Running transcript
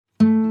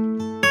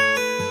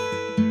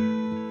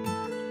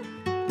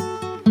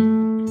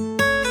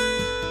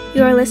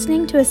You are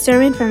listening to a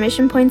sermon from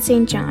Mission Point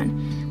St.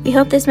 John. We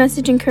hope this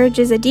message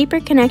encourages a deeper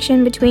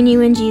connection between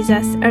you and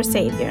Jesus, our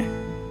Savior.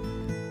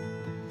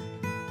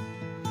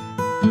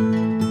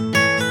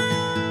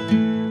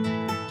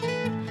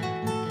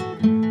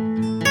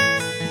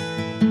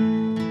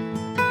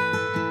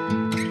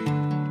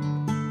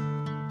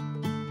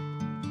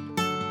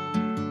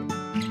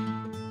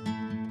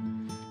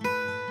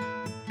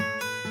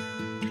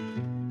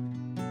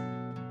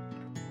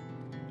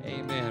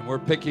 Amen. We're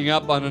picking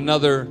up on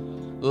another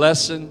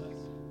lesson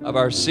of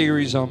our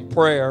series on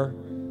prayer,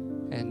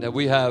 and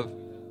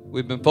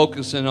we've been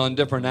focusing on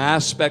different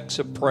aspects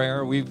of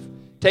prayer. We've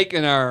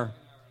taken our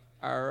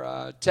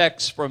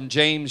text from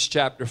James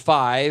chapter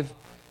 5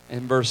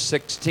 and verse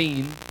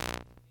 16,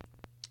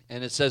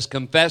 and it says,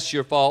 "Confess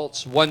your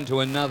faults one to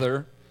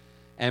another,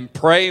 and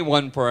pray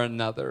one for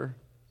another,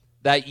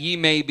 that ye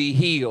may be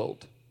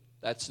healed."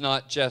 That's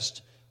not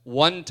just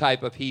one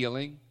type of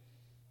healing.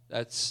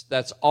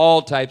 That's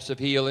all types of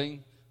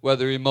healing,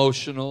 whether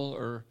emotional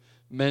or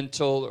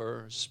mental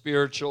or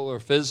spiritual or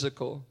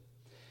physical.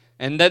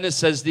 And then it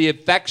says, "The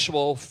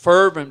effectual,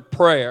 fervent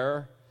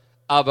prayer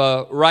of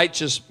a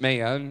righteous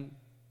man,"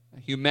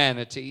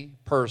 humanity,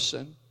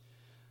 person,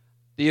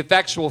 "the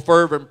effectual,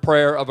 fervent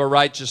prayer of a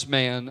righteous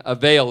man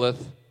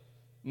availeth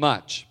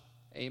much."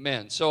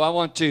 Amen. So I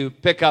want to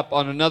pick up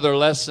on another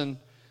lesson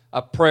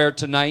of prayer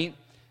tonight.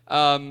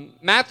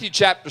 Matthew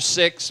chapter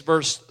 6,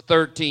 verse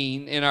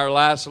 13. In our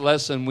last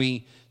lesson,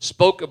 we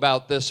spoke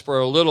about this for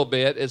a little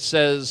bit. It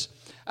says,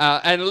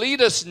 "And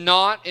lead us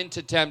not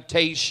into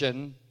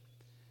temptation,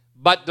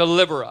 but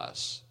deliver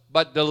us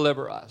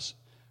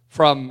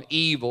from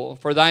evil.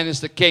 For thine is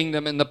the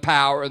kingdom and the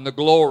power and the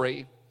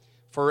glory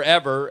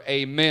forever.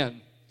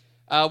 Amen."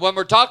 When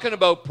we're talking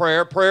about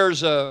prayer, prayer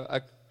is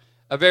a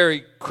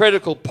very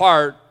critical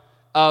part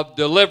of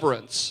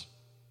deliverance.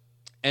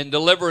 And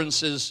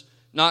deliverance is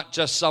not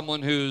just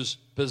someone who's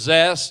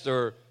possessed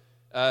or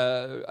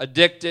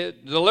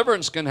addicted.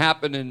 Deliverance can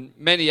happen in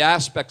many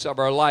aspects of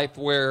our life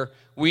where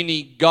we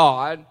need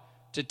God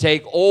to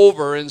take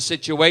over in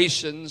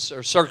situations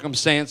or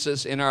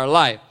circumstances in our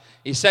life.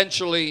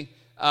 Essentially,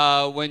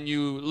 when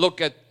you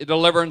look at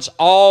deliverance,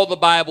 all the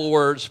Bible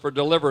words for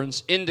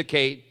deliverance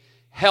indicate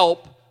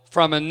help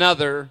from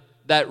another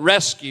that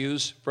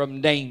rescues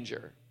from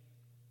danger.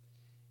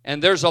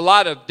 And there's a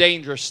lot of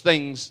dangerous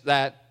things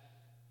that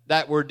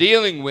we're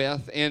dealing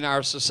with in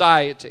our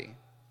society.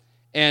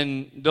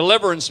 And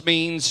deliverance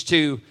means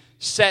to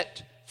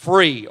set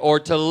free or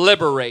to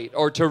liberate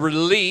or to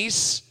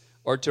release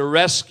or to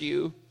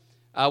rescue.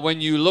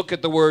 When you look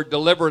at the word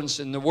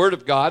deliverance in the Word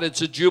of God,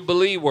 it's a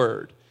Jubilee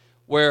word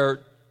where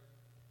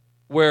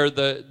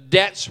the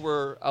debts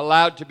were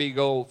allowed to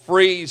go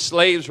free,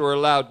 slaves were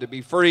allowed to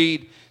be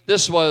freed.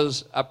 This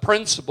was a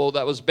principle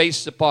that was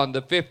based upon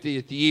the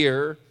 50th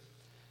year.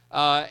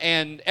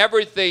 And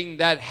everything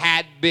that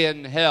had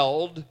been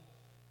held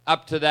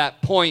up to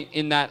that point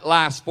in that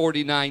last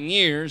 49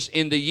 years,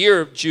 in the year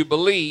of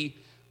Jubilee,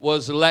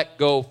 was let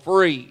go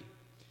free.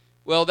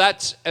 Well,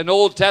 that's an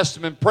Old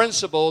Testament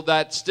principle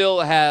that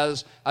still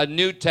has a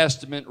New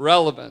Testament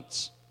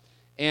relevance.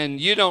 And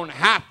you don't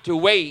have to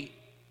wait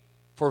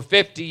for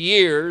 50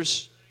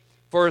 years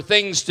for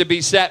things to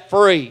be set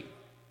free.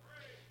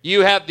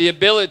 You have the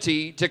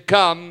ability to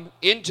come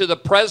into the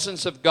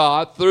presence of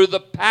God through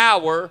the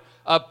power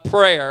of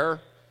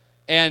prayer,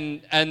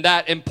 and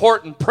that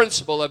important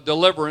principle of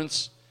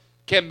deliverance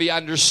can be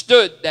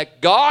understood, that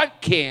God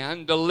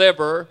can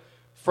deliver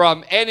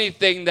from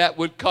anything that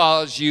would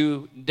cause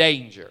you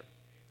danger.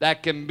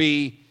 That can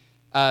be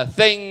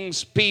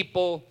things,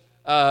 people,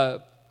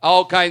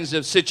 all kinds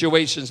of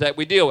situations that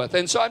we deal with.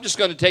 And so I'm just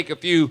going to take a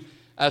few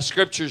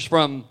scriptures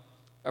from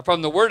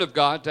the Word of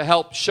God to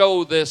help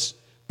show this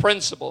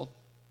principle.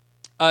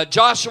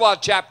 Joshua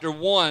chapter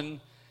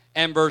 1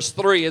 and verse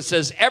 3, it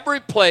says, "Every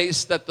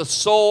place that the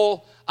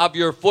sole of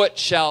your foot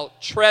shall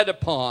tread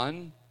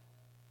upon,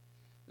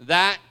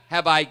 that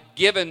have I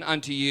given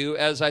unto you,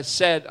 as I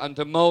said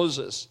unto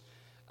Moses."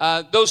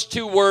 Those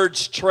two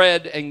words,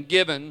 tread and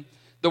given,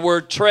 the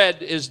word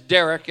tread is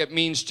derek. It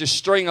means to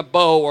string a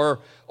bow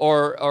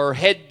or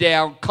head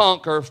down,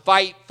 conquer,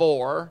 fight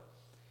for.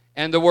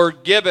 And the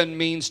word given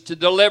means to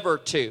deliver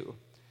to.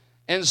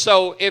 And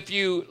so if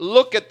you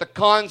look at the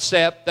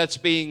concept that's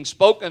being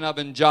spoken of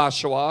in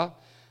Joshua,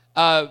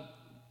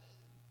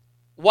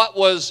 what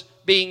was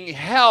being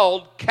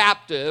held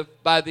captive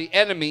by the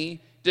enemy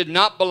did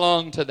not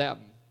belong to them.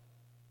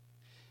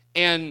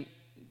 And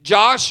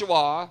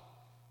Joshua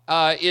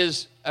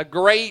is a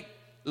great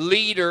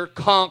leader,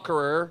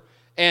 conqueror,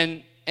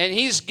 and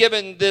he's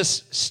given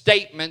this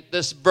statement,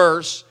 this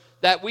verse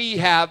that we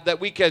have that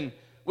we can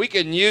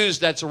use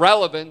that's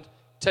relevant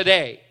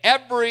today.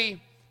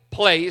 Every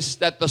place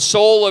that the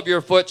sole of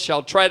your foot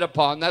shall tread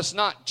upon, that's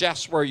not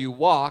just where you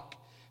walk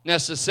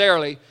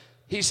necessarily.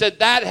 He said,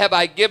 "That have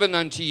I given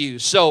unto you."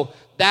 So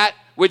that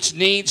which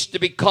needs to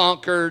be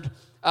conquered,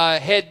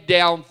 head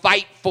down,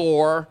 fight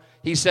for,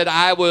 he said,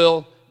 "I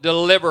will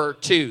deliver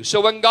to."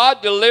 So when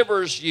God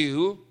delivers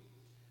you,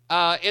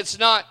 it's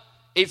not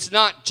it's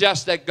not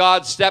just that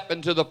God stepped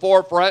into the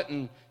forefront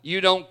and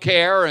you don't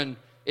care and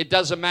it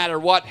doesn't matter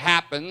what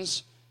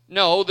happens.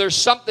 No, there's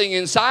something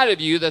inside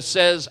of you that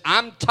says,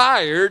 I'm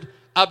tired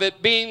of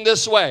it being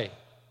this way.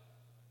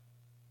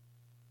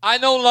 I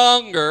no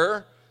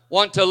longer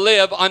want to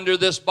live under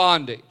this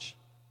bondage,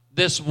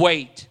 this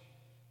weight,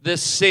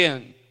 this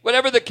sin,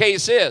 whatever the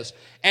case is.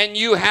 And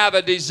you have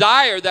a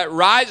desire that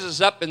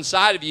rises up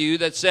inside of you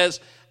that says,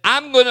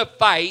 I'm going to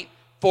fight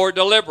for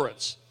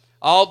deliverance.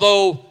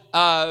 Although,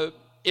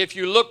 if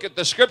you look at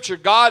the scripture,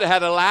 God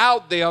had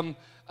allowed them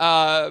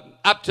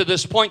up to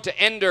this point to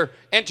enter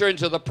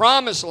into the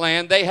promised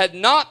land. They had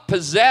not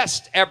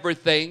possessed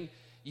everything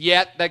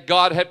yet that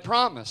God had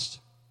promised.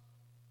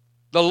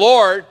 The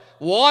Lord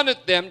wanted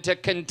them to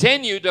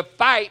continue to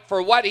fight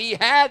for what He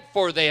had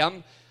for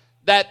them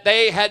that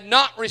they had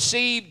not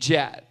received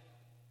yet.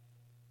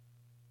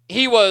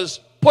 He was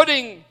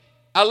putting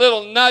a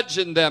little nudge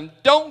in them.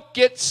 Don't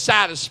get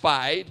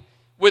satisfied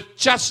with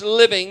just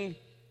living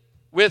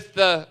with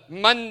the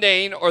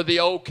mundane or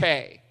the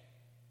okay.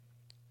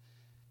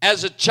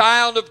 As a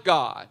child of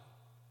God,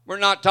 we're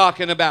not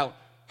talking about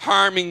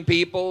harming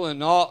people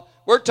and all.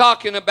 We're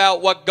talking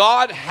about what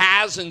God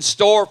has in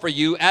store for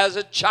you as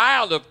a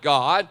child of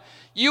God.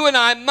 You and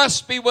I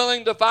must be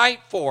willing to fight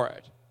for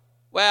it.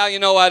 Well, you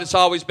know what? It's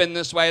always been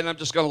this way, and I'm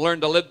just going to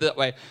learn to live that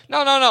way.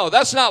 No.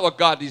 That's not what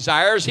God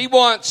desires. He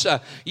wants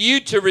you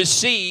to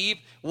receive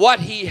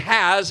what He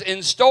has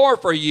in store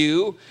for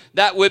you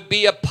that would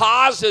be a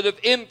positive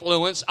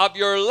influence of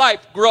your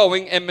life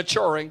growing and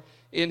maturing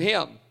in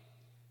Him.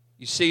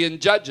 You see in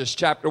Judges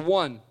chapter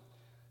 1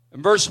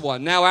 and verse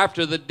 1, now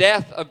after the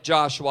death of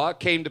Joshua it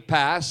came to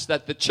pass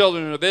that the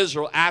children of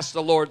Israel asked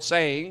the Lord,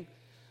 saying,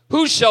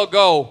 who shall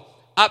go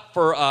up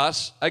for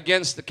us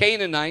against the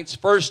Canaanites,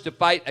 first to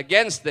fight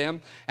against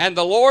them? And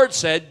the Lord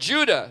said,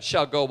 Judah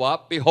shall go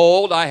up.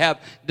 Behold, I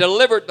have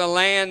delivered the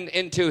land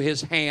into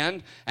his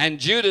hand. And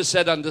Judah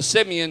said unto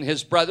Simeon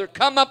his brother,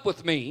 come up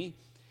with me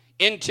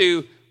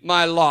into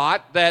my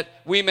lot, that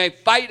we may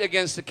fight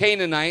against the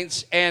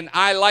Canaanites, and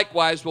I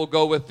likewise will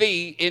go with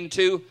thee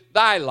into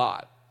thy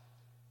lot.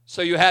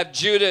 So you have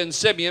Judah and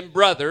Simeon,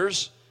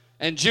 brothers,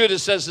 and Judah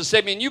says to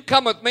Simeon, you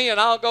come with me and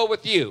I'll go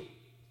with you.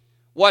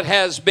 What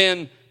has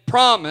been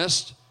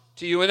promised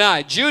to you and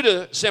I.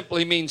 Judah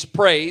simply means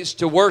praise,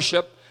 to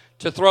worship,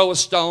 to throw a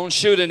stone,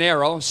 shoot an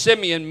arrow.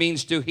 Simeon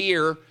means to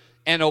hear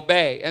and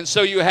obey. And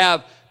so you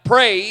have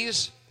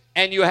praise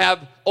and you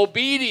have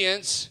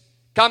obedience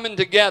coming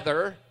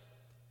together.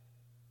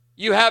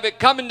 You have it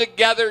coming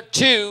together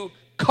to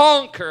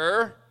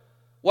conquer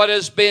what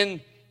has been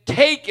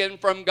taken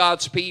from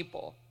God's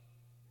people.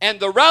 And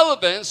the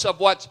relevance of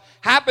what's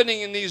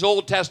happening in these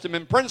Old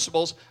Testament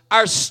principles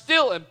are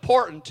still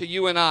important to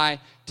you and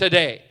I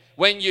today.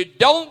 When you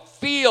don't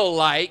feel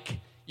like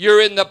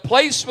you're in the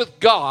place with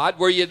God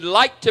where you'd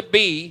like to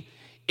be,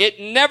 it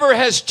never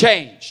has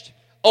changed.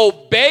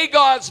 Obey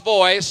God's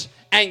voice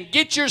and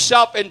get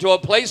yourself into a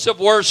place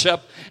of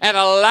worship and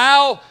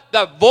allow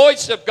the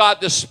voice of God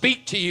to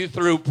speak to you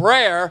through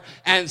prayer,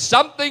 and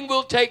something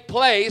will take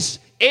place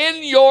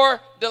in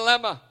your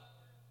dilemma.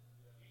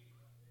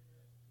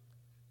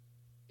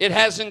 It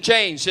hasn't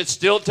changed. It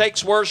still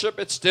takes worship.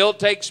 It still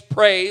takes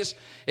praise.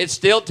 It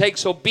still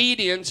takes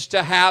obedience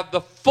to have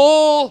the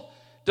full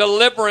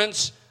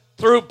deliverance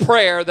through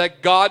prayer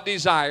that God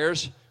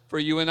desires for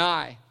you and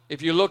I.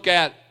 If you look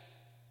at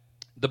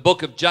the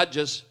book of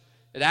Judges,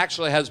 it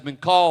actually has been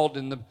called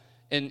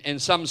in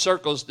some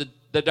circles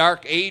the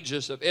dark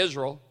ages of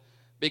Israel,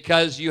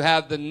 because you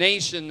have the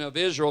nation of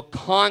Israel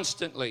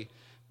constantly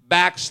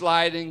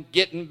backsliding,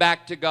 getting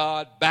back to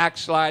God,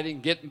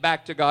 backsliding, getting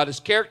back to God. Is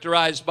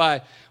characterized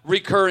by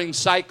recurring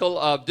cycle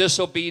of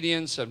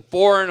disobedience and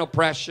foreign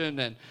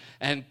oppression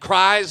and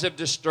cries of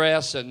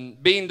distress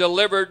and being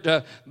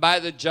delivered by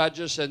the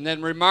judges. And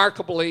then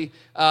remarkably,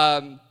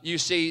 you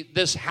see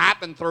this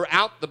happen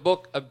throughout the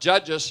book of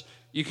Judges.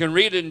 You can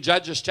read it in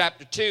Judges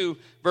chapter 2,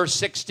 verse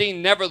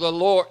 16.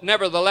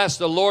 Nevertheless,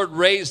 the Lord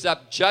raised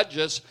up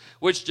judges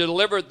which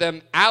delivered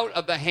them out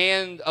of the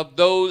hand of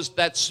those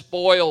that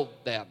spoiled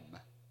them,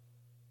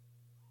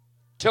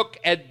 took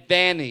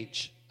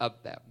advantage of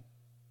them.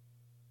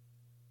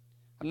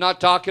 I'm not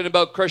talking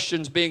about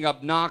Christians being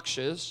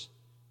obnoxious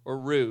or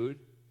rude.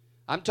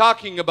 I'm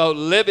talking about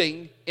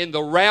living in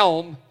the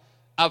realm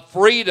of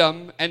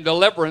freedom and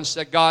deliverance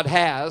that God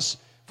has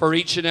for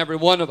each and every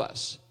one of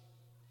us.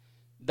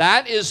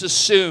 That is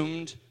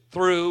assumed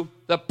through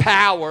the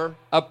power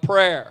of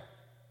prayer.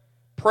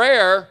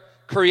 Prayer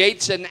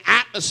creates an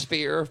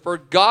atmosphere for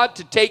God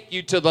to take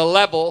you to the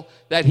level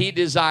that He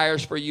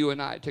desires for you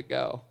and I to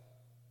go.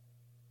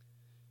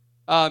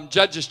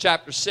 Judges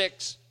chapter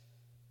 6,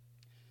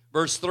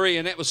 verse 3,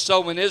 and it was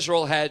so when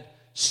Israel had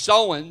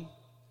sown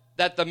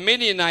that the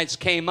Midianites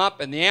came up,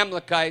 and the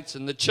Amalekites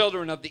and the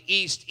children of the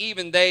east,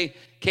 even they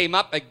came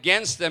up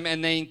against them,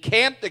 and they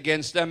encamped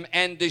against them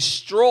and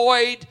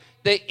destroyed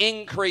the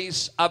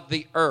increase of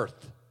the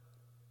earth.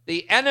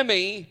 The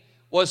enemy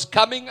was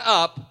coming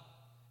up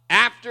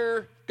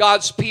after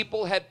God's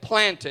people had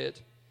planted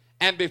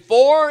And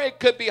before it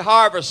could be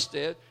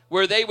harvested,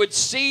 where they would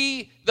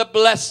see the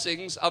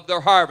blessings of their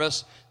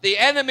harvest, the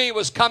enemy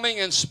was coming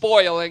and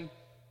spoiling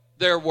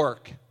their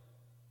work.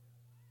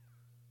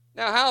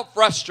 Now, how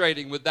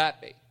frustrating would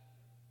that be?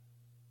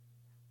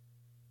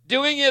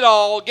 Doing it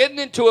all, getting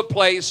into a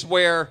place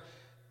where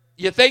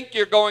you think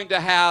you're going to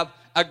have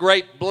a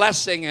great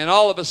blessing, and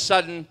all of a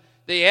sudden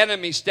the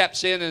enemy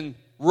steps in and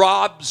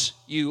robs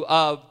you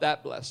of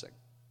that blessing.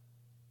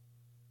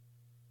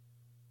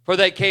 For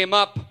they came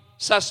up,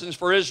 sustenance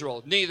for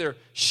Israel, neither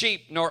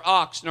sheep nor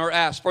ox nor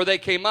ass, for they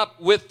came up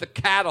with the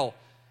cattle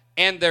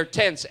and their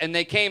tents, and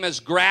they came as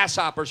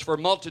grasshoppers for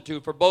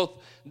multitude, for both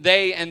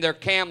they and their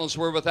camels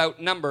were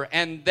without number,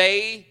 and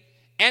they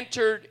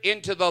entered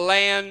into the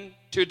land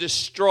to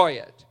destroy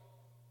it.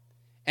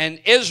 And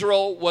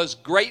Israel was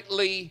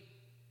greatly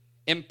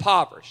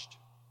impoverished.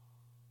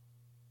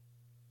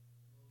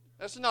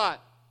 That's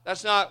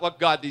not what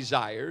God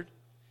desired.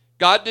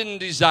 God didn't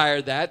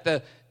desire that.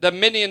 The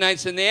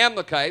Midianites and the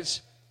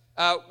Amalekites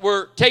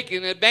were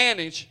taking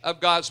advantage of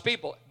God's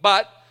people.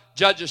 But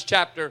Judges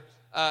chapter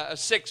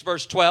 6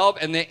 verse 12,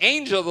 and the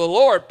angel of the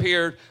Lord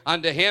appeared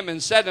unto him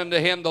and said unto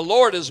him, the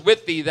Lord is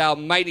with thee, thou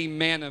mighty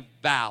man of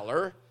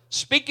valor.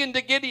 Speaking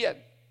to Gideon.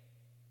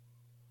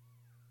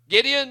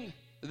 Gideon,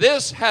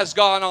 this has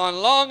gone on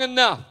long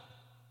enough.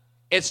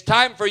 It's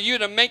time for you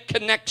to make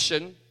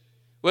connection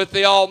with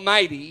the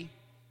Almighty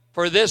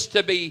for this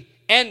to be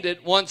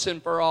ended once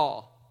and for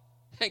all.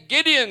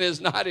 Gideon is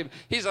not even,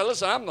 he said,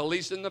 listen, I'm the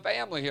least in the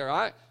family here.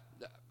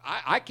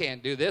 I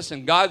can't do this.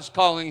 And God's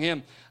calling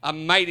him a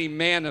mighty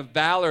man of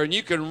valor. And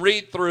you can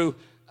read through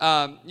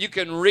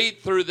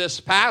this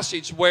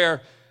passage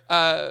where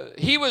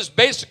he was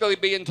basically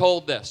being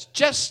told this: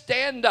 just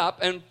stand up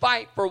and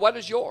fight for what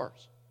is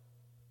yours.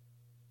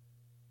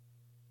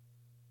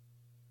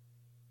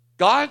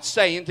 God's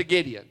saying to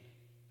Gideon,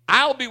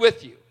 I'll be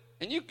with you.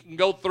 And you can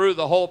go through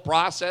the whole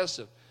process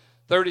of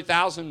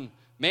 30,000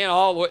 men,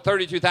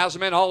 32,000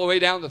 men, all the way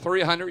down to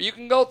 300. You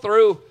can go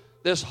through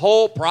this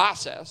whole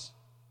process.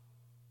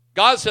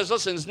 God says,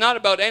 listen, it's not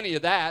about any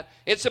of that.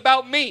 It's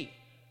about me.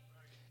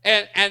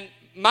 And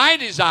my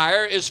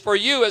desire is for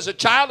you as a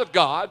child of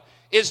God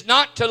is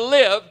not to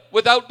live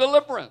without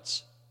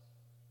deliverance.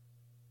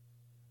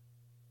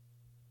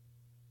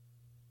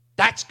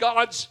 That's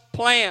God's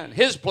plan.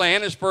 His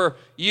plan is for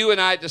you and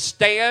I to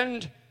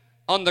stand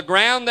on the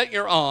ground that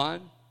you're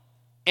on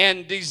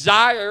and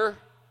desire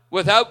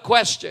without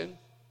question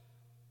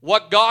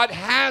what God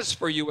has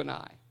for you and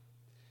I.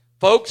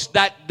 Folks,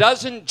 that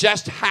doesn't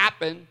just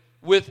happen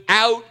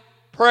without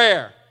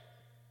prayer.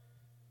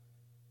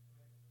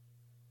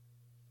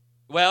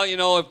 Well, you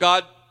know, if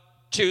God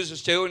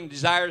chooses to and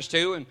desires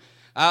to, and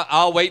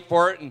I'll wait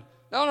for it. And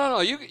no.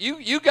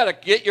 You got to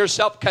get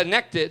yourself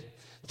connected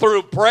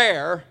through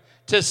prayer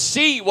to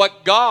see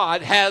what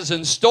God has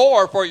in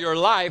store for your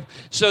life,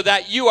 so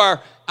that you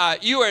are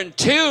in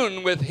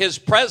tune with His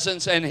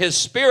presence and His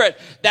Spirit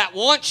that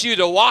wants you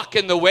to walk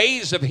in the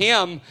ways of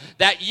Him,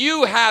 that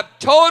you have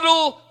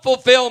total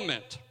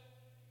fulfillment.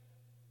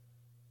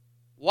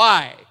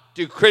 Why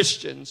do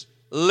Christians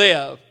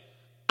live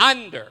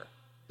under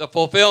the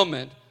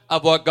fulfillment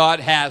of what God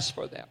has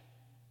for them?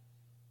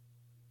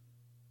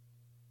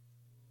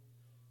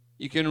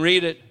 You can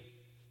read it,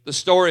 the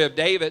story of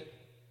David.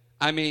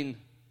 I mean,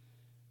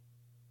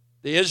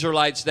 the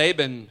Israelites, they've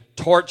been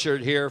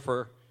tortured here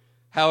for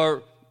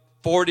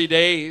 40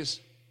 days.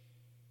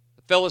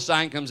 The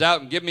Philistine comes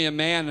out and give me a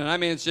man, and I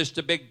mean, it's just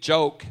a big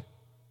joke.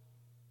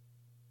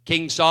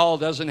 King Saul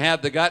doesn't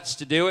have the guts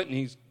to do it, and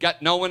he's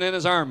got no one in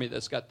his army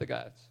that's got the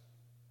guts.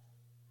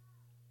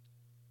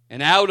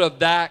 And out of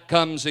that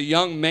comes a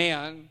young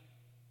man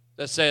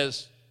that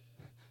says,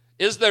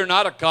 is there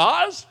not a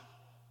cause?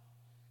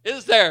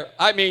 Is there?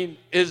 I mean,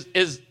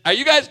 are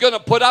you guys going to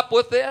put up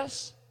with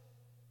this?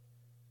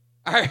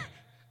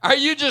 Are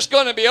you just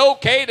going to be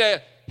okay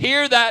to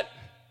hear that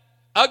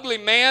ugly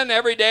man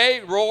every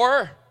day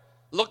roar,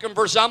 looking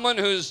for someone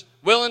who's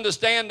willing to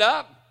stand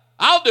up?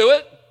 I'll do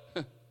it.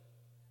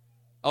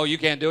 Oh, you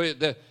can't do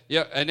it?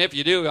 Yeah, and if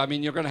you do, I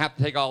mean, you're going to have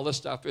to take all this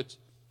stuff.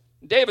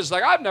 David's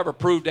like, I've never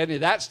proved any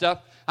of that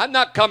stuff. I'm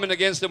not coming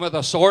against him with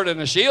a sword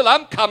and a shield.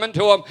 I'm coming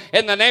to him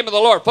in the name of the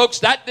Lord. Folks,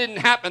 that didn't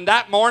happen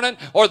that morning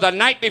or the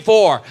night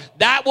before.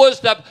 That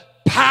was the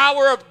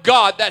power of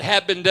God that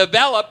had been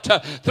developed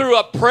through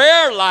a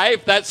prayer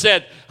life that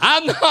said,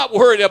 I'm not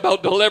worried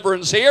about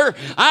deliverance here.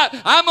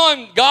 I'm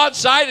on God's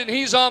side and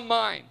He's on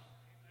mine.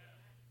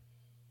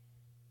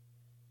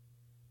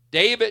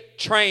 David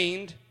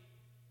trained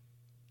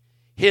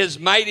his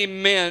mighty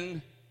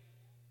men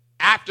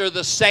after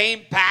the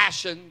same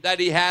passion that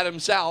he had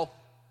himself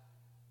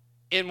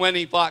in when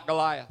he fought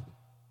Goliath.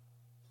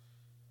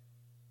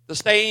 The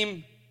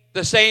same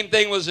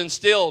thing was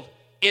instilled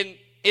in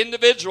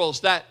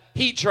individuals that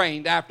he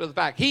trained after the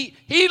fact. He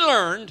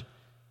learned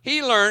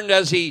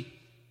as he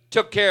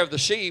took care of the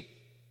sheep,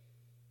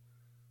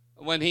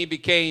 when he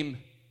became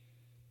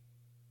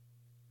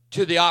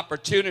to the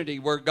opportunity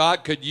where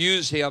God could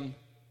use him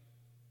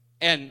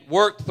and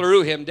work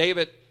through him.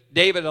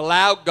 David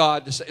allowed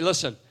God to say,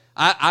 listen,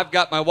 I've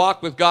got my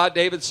walk with God,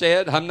 David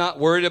said. I'm not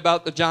worried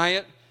about the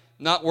giant.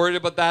 Not worried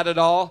about that at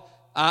all.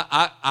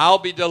 I'll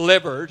be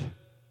delivered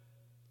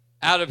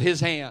out of his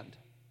hand.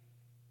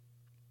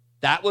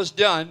 That was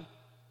done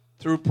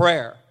through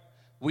prayer.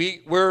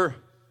 We're,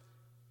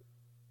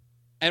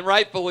 and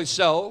rightfully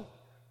so,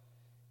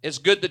 it's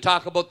good to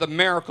talk about the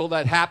miracle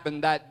that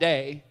happened that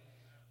day.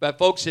 But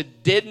folks,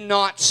 it did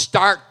not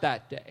start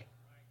that day.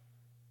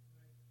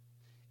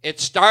 It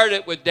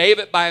started with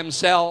David by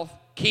himself,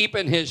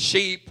 keeping his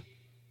sheep.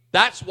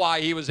 That's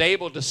why he was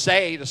able to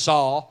say to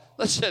Saul,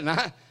 listen,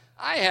 I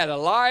had a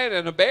lion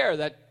and a bear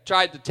that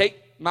tried to take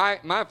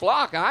my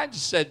flock, and I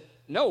just said,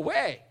 no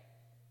way.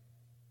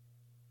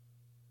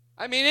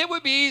 I mean, it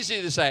would be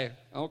easy to say,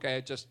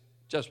 okay, just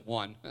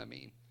one. I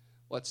mean,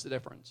 what's the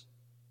difference?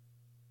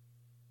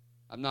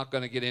 I'm not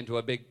going to get into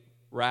a big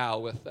row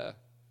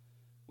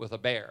with a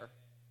bear.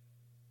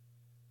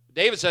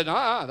 David said,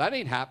 that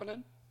ain't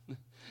happening.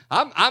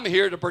 I'm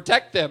here to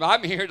protect them.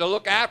 I'm here to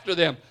look after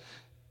them.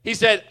 He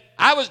said,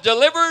 I was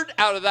delivered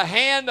out of the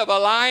hand of a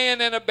lion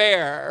and a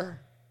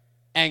bear,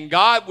 and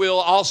God will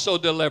also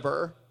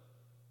deliver.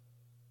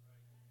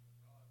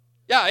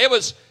 Yeah, it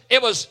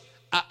was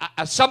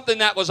something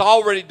that was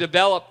already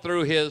developed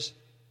through his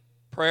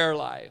prayer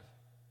life.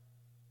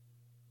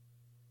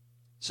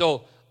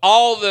 So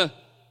all the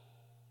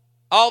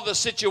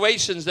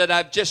situations that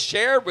I've just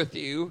shared with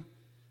you,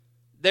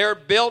 they're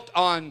built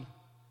on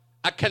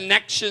a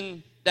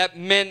connection that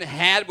men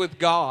had with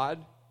God,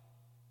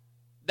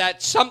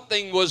 that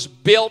something was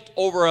built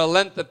over a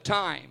length of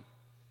time.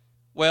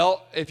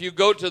 Well, if you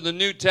go to the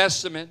New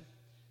Testament,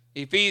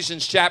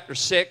 Ephesians chapter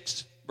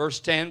 6, verse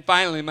 10,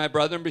 finally, my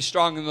brethren, be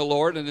strong in the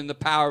Lord and in the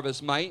power of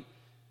his might.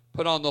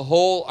 Put on the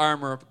whole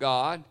armor of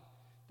God,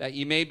 that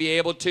ye may be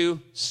able to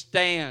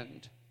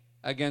stand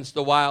against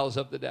the wiles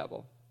of the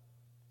devil.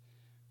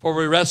 For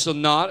we wrestle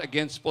not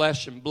against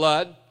flesh and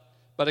blood,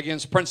 but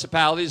against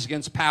principalities,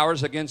 against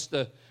powers, against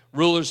the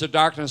rulers of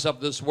darkness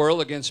of this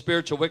world, against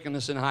spiritual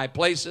wickedness in high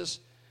places.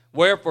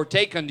 Wherefore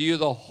take unto you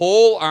the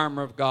whole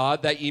armor of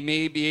God, that ye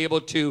may be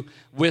able to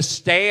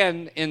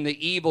withstand in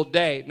the evil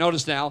day.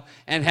 Notice now,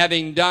 and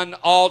having done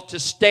all to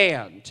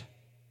stand.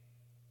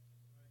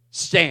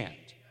 Stand.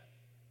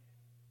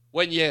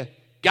 When you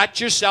got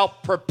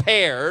yourself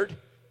prepared,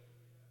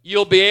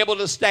 you'll be able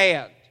to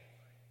stand.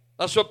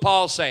 That's what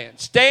Paul's saying.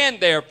 Stand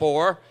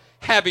therefore,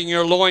 having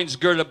your loins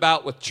girded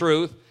about with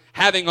truth,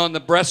 having on the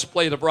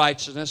breastplate of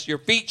righteousness, your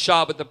feet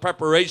shod with the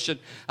preparation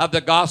of the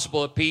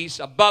gospel of peace,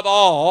 above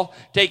all,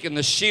 taking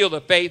the shield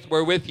of faith,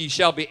 wherewith ye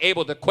shall be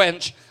able to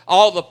quench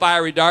all the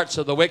fiery darts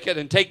of the wicked,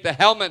 and take the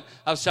helmet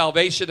of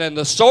salvation and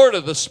the sword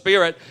of the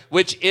Spirit,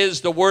 which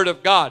is the word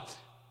of God.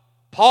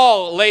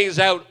 Paul lays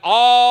out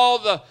all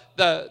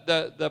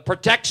the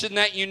protection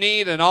that you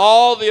need and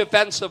all the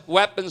offensive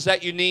weapons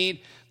that you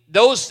need.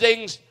 Those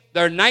things,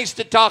 they're nice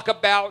to talk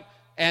about,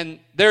 and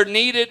they're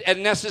needed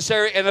and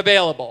necessary and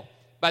available.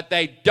 But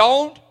they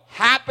don't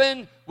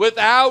happen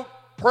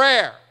without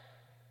prayer.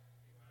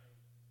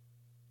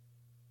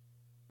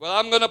 Well,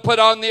 I'm going to put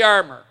on the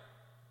armor.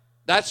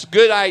 That's a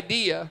good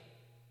idea.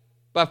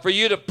 But for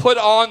you to put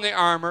on the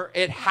armor,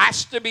 it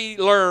has to be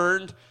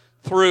learned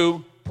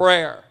through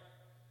prayer.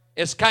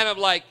 It's kind of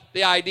like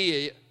the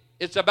idea.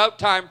 It's about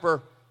time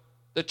for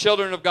the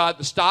children of God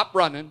to stop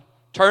running,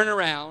 turn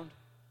around,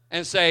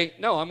 and say,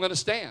 no, I'm going to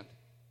stand.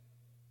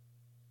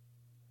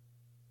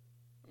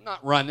 I'm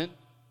not running.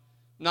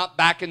 Not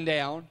backing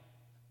down.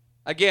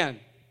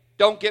 Again,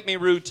 don't get me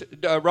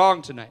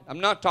wrong tonight. I'm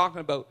not talking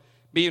about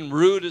being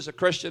rude as a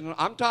Christian.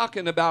 I'm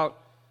talking about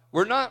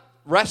we're not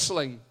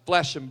wrestling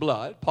flesh and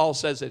blood. Paul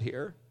says it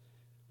here.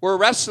 We're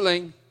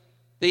wrestling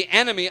the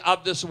enemy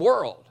of this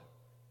world.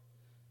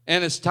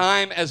 And it's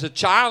time as a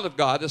child of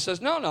God that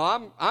says,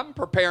 no, I'm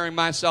preparing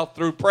myself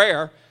through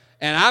prayer,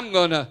 and I'm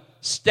going to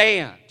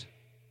stand.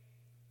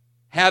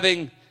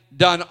 Having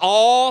done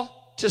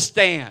all to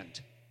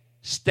stand,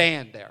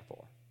 stand therefore.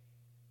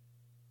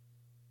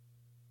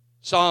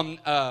 Psalm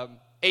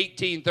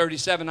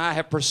 18:37, I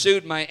have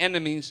pursued my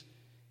enemies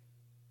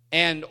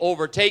and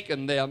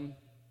overtaken them.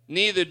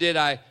 Neither did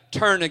I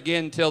turn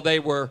again till they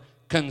were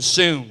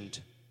consumed.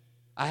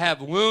 I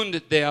have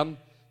wounded them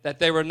that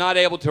they were not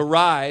able to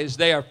rise.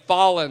 They are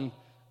fallen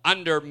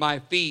under my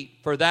feet.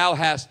 For thou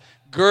hast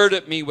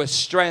girded me with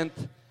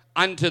strength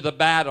unto the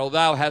battle.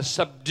 Thou hast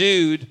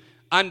subdued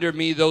under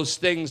me those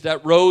things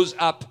that rose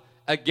up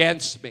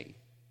against me.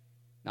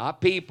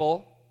 Not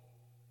people.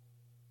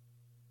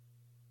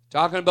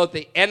 Talking about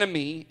the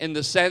enemy in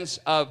the sense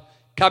of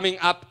coming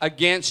up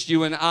against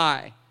you and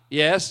I.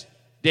 Yes,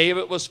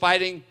 David was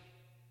fighting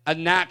a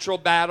natural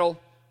battle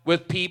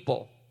with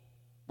people.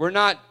 We're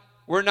not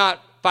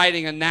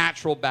fighting a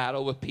natural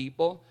battle with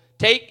people.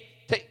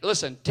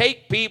 Listen,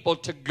 take people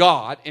to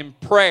God in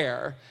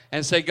prayer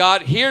and say,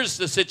 God, here's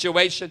the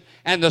situation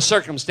and the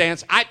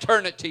circumstance. I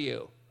turn it to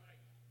you.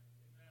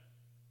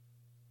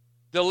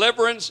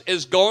 Deliverance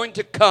is going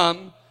to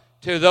come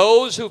to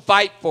those who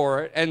fight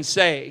for it and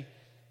say,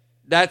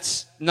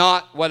 that's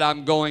not what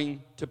I'm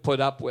going to put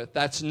up with.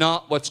 That's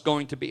not what's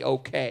going to be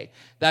okay.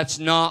 That's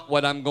not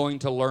what I'm going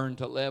to learn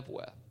to live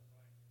with.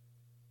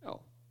 No.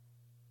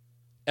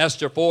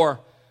 Esther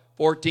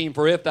 4:14,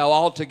 for if thou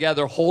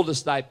altogether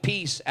holdest thy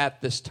peace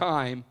at this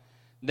time,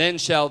 then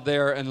shall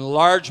their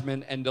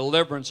enlargement and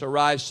deliverance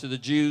arise to the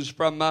Jews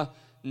from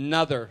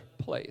another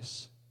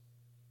place.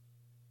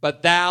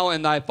 But thou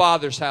and thy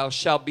father's house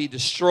shall be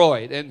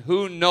destroyed, and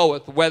who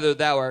knoweth whether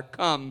thou art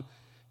come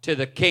to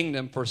the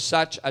kingdom for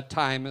such a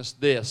time as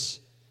this?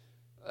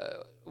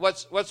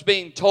 What's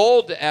being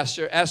told to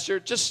Esther? Esther,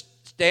 just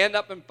stand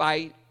up and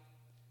fight,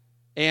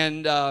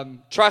 and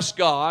trust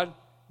God.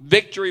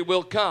 Victory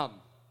will come.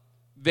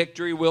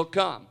 Victory will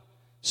come.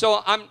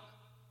 So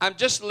I'm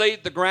just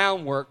laid the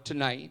groundwork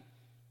tonight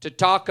to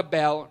talk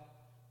about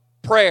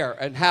prayer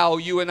and how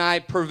you and I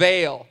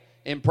prevail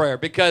in prayer,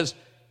 because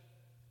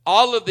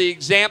all of the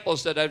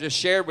examples that I just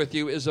shared with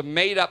you is a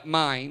made-up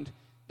mind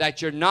that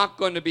you're not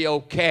going to be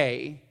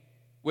okay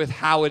with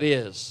how it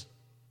is.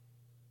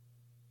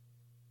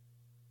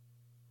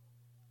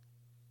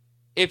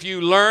 If you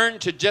learn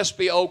to just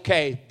be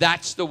okay,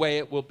 that's the way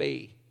it will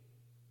be.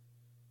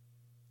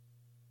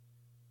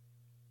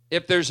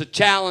 If there's a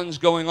challenge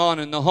going on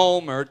in the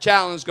home, or a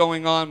challenge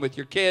going on with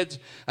your kids,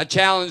 a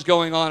challenge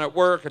going on at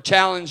work, a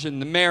challenge in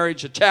the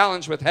marriage, a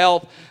challenge with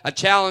health, a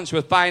challenge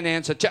with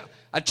finance,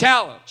 a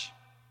challenge,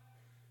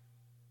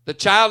 the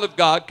child of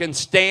God can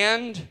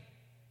stand,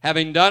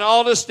 having done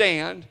all to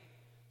stand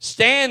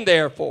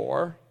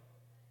therefore,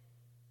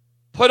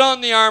 put on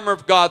the armor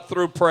of God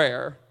through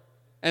prayer,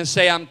 and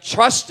say, I'm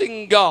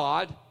trusting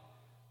God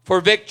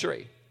for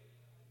victory.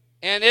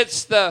 And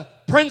it's the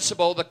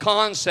principle, the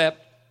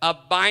concept of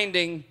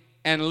binding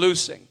and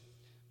loosing.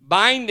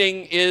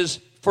 Binding is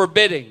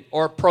forbidding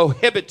or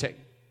prohibiting.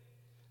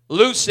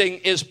 Loosing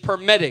is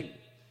permitting.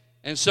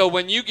 And so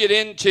when you get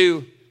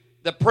into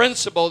the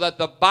principle that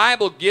the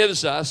Bible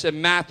gives us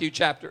in Matthew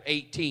chapter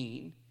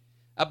 18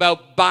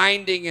 about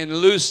binding and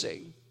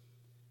loosing,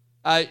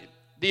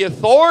 the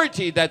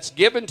authority that's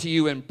given to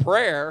you in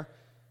prayer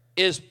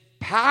is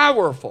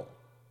powerful.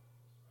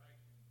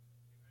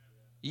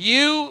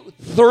 You,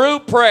 through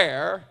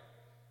prayer,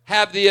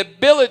 have the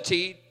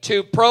ability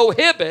to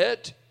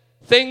prohibit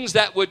things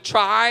that would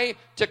try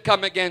to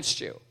come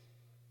against you,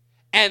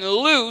 and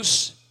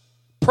loose,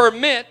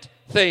 permit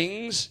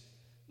things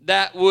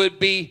that would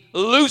be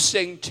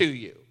loosing to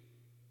you.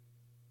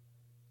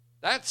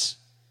 That's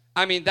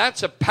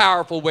a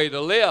powerful way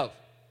to live.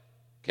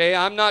 Okay,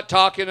 I'm not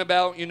talking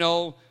about,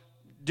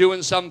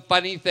 doing some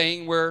funny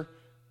thing where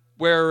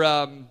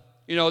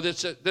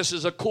this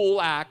is a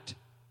cool act.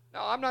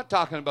 No, I'm not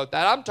talking about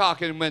that. I'm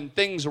talking when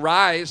things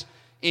rise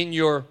in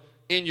your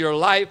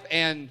life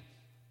and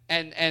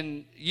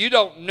you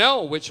don't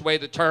know which way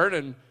to turn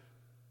and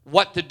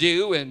what to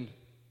do, and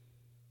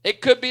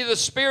it could be the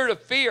spirit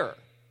of fear.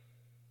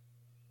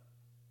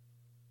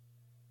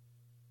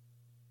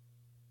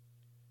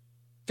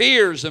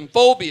 Fears and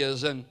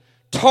phobias and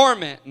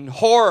torment and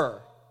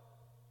horror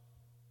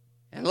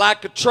and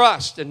lack of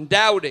trust and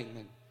doubting.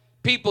 And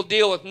people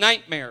deal with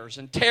nightmares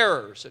and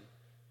terrors and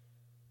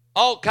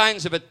all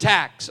kinds of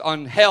attacks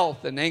on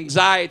health and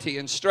anxiety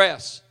and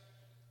stress.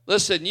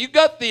 Listen, you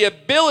got the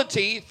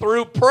ability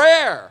through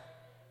prayer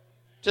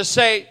to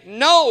say,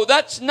 no,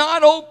 that's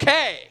not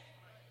okay.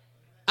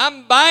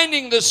 I'm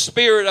binding the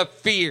spirit of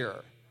fear.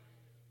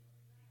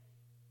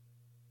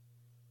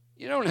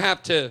 You don't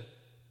have to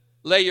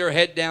lay your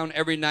head down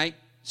every night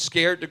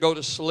scared to go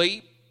to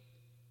sleep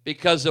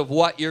because of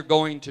what you're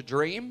going to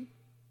dream.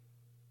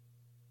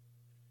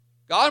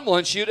 God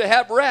wants you to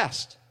have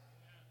rest.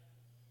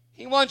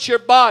 He wants your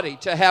body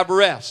to have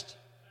rest.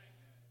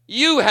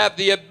 You have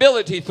the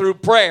ability through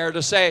prayer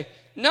to say,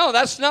 no,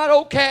 that's not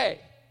okay.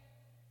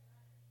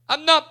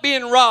 I'm not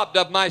being robbed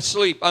of my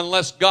sleep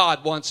unless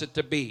God wants it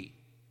to be.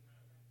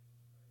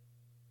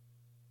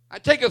 I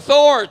take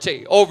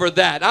authority over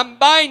that. I'm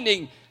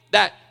binding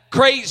that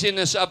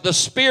craziness of the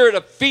spirit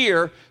of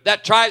fear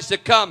that tries to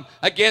come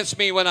against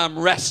me when I'm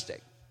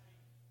resting.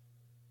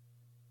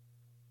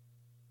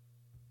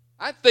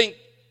 I think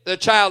the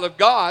child of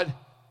God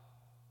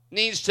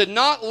needs to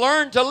not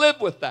learn to live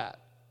with that.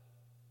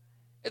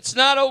 It's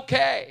not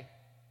okay.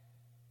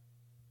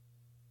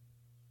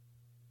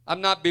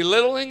 I'm not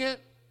belittling it.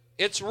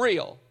 It's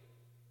real.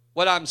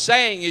 What I'm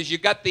saying is you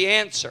got the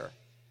answer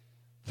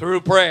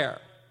through prayer,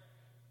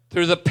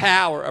 through the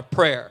power of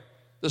prayer,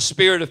 the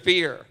spirit of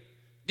fear,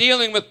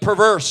 dealing with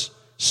perverse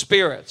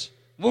spirits,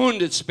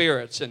 wounded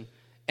spirits,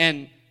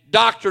 and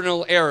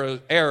doctrinal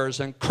errors,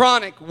 and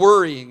chronic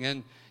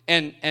worrying,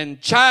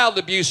 and child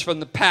abuse from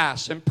the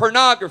past, and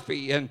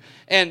pornography, and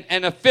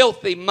a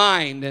filthy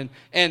mind,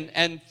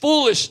 and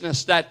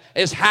foolishness that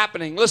is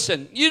happening.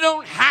 Listen, you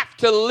don't have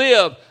to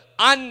live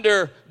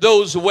under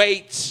those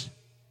weights.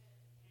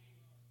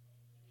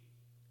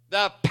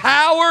 The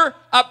power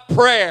of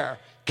prayer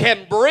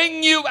can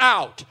bring you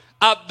out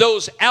of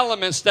those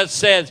elements that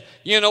says,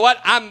 you know what,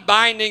 I'm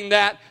binding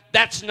that.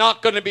 that's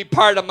not going to be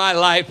part of my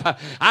life.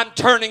 I'm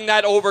turning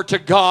that over to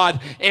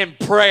God in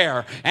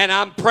prayer. And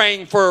I'm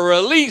praying for a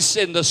release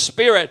in the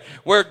Spirit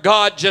where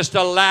God just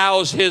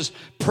allows His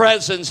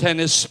presence and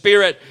His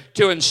Spirit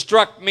to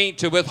instruct me,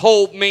 to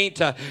withhold me,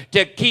 to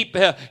keep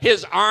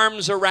His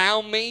arms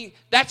around me.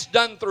 That's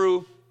done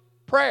through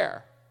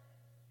prayer.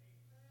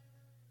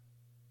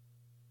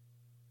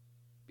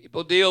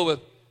 People deal with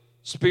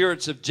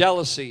spirits of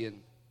jealousy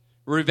and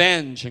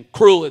revenge and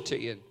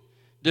cruelty and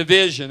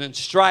division and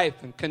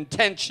strife and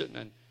contention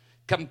and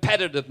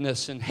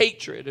competitiveness and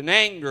hatred and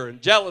anger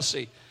and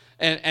jealousy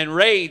and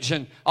rage,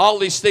 and all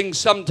these things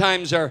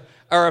sometimes are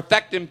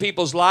affecting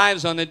people's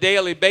lives on a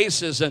daily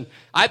basis. And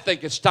I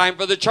think it's time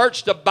for the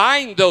church to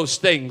bind those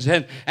things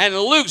and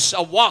loose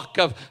a walk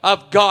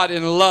of God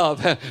in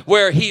love,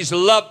 where He's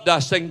loved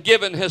us and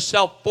given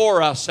Himself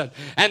for us.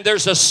 And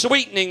there's a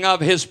sweetening of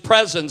His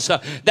presence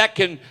that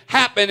can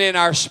happen in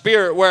our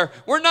spirit, where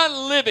we're not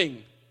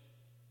living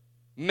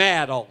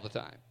mad all the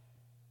time.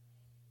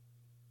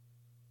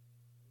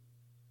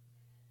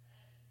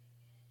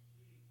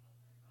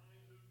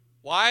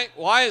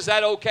 Why is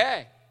that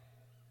okay?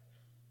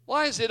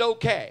 Why is it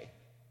okay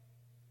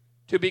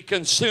to be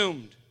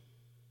consumed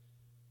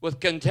with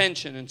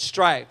contention and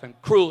strife and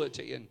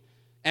cruelty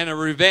and a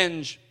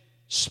revenge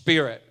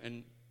spirit?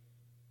 And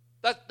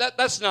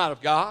that's not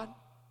of God.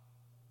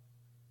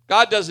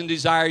 God doesn't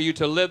desire you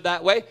to live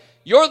that way.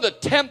 You're the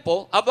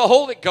temple of the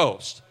Holy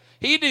Ghost.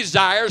 He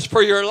desires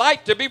for your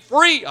life to be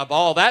free of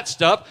all that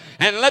stuff,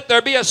 and let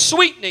there be a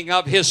sweetening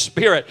of His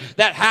Spirit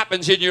that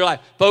happens in your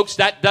life. Folks,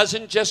 that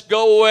doesn't just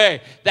go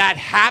away. That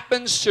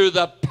happens through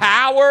the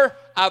power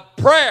of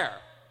prayer.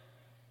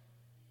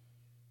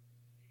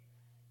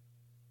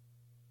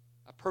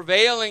 A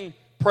prevailing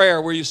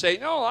prayer where you say,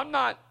 no, I'm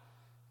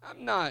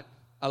not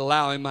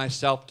allowing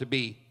myself to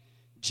be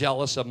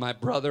jealous of my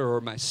brother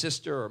or my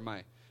sister or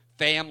my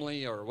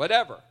family or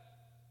whatever.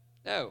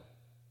 No.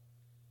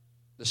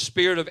 The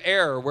spirit of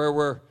error, where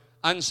we're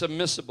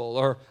unsubmissible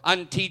or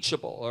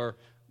unteachable, or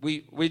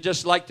we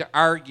just like to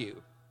argue.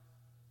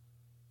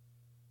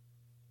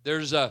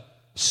 There's a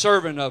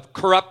servant of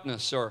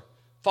corruptness or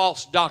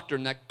false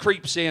doctrine that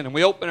creeps in, and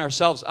we open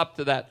ourselves up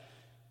to that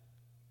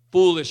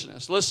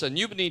foolishness. Listen,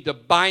 you need to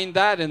bind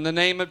that in the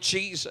name of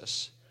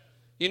Jesus.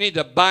 You need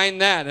to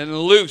bind that and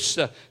loose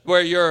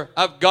where you're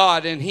of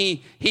God and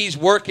He's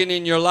working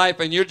in your life,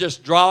 and you're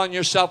just drawing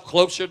yourself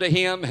closer to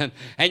Him,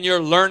 and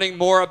you're learning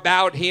more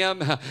about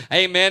Him.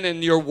 Amen.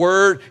 And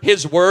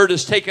His Word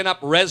is taken up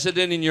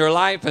resident in your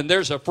life, and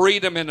there's a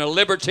freedom and a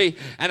liberty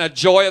and a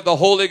joy of the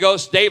Holy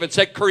Ghost. David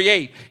said,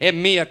 create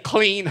in me a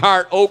clean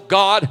heart, O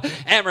God,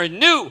 and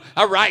renew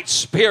a right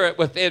spirit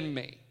within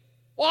me.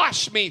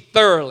 Wash me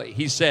thoroughly,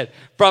 he said,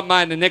 from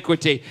mine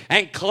iniquity,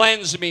 and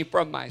cleanse me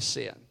from my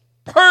sin.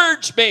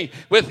 Purge me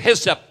with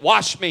hyssop,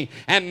 wash me,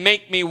 and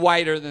make me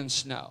whiter than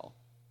snow.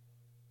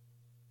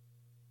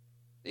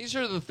 These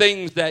are the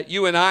things that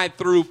you and I,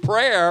 through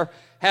prayer,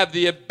 have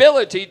the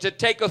ability to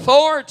take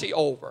authority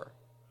over.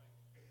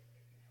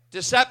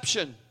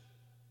 Deception,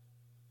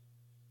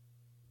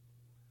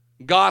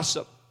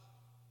 gossip,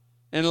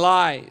 and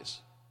lies,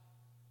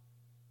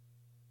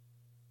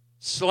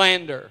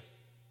 slander.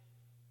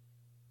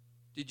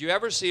 Did you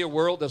ever see a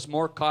world that's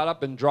more caught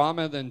up in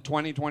drama than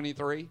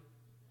 2023?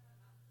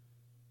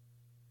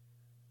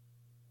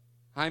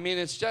 I mean,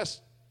 it's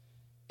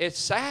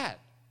sad.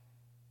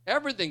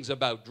 Everything's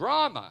about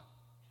drama.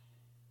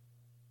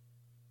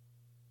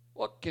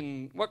 What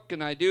can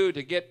I do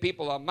to get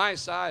people on my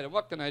side? And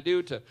what can I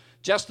do to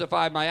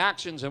justify my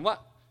actions? And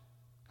what?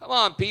 Come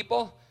on,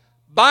 people.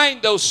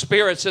 Bind those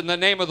spirits in the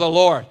name of the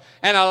Lord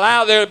and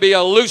allow there to be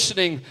a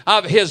loosening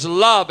of His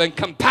love and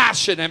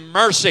compassion and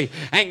mercy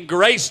and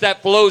grace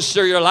that flows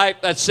through your life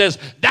that says,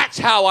 that's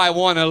how I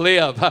want to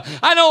live.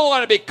 I don't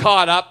want to be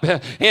caught up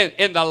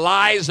in the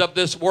lies of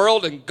this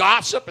world and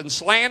gossip and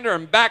slander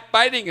and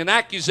backbiting and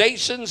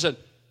accusations. And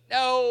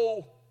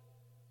no,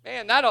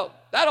 man, that'll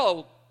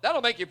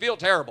make you feel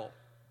terrible.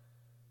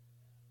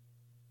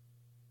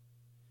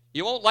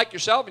 You won't like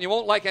yourself and you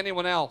won't like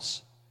anyone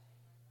else.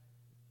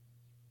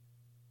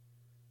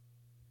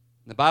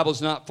 The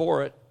Bible's not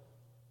for it.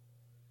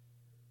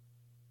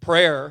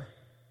 Prayer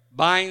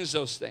binds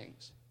those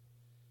things.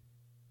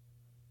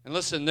 And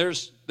listen,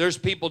 there's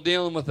people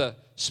dealing with a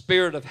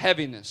spirit of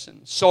heaviness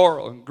and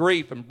sorrow and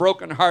grief and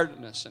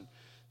brokenheartedness and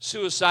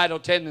suicidal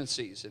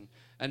tendencies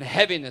and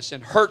heaviness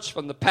and hurts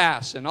from the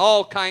past and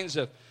all kinds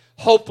of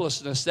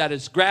hopelessness that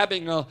is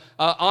grabbing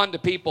onto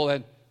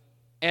people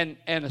and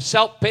a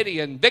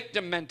self-pity and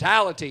victim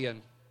mentality.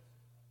 And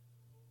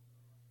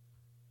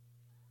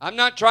I'm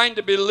not trying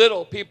to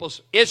belittle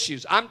people's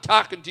issues. I'm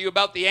talking to you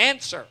about the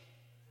answer.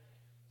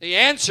 The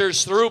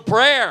answer's through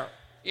prayer.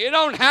 You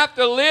don't have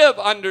to live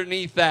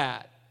underneath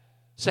that.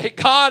 Say,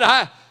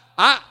 God,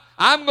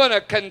 I'm going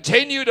to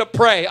continue to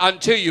pray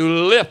until you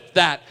lift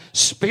that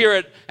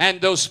spirit and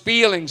those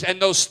feelings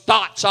and those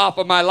thoughts off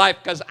of my life,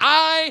 because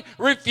I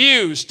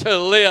refuse to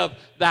live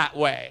that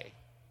way.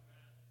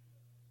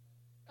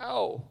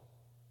 Oh,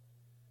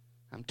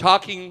 I'm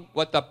talking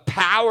what the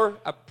power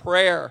of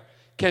prayer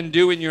can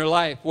do in your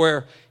life,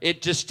 where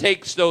it just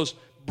takes those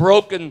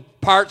broken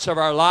parts of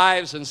our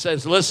lives and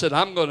says, listen,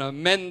 I'm going to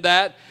amend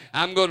that.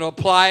 I'm going to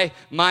apply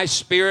my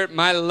spirit,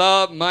 my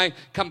love, my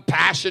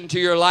compassion to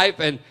your life.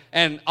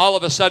 And all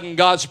of a sudden,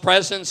 God's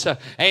presence,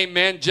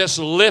 amen, just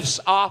lifts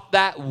off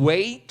that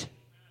weight.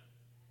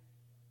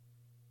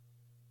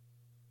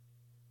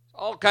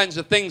 All kinds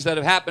of things that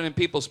have happened in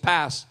people's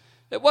past.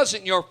 It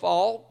wasn't your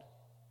fault.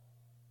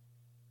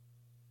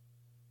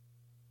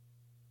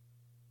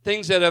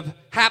 Things that have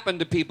happened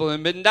to people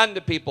and been done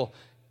to people.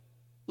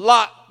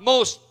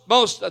 Most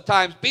of the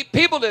times,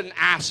 people didn't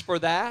ask for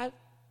that.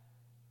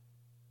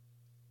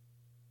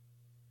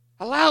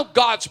 Allow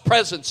God's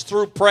presence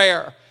through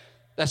prayer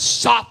to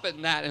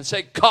soften that and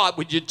say, God,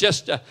 would you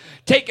just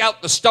take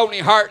out the stony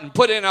heart and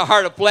put in a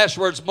heart of flesh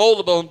where it's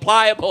moldable and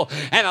pliable,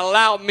 and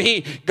allow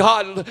me,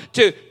 God,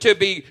 to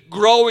be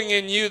growing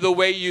in you the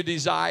way you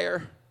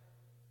desire.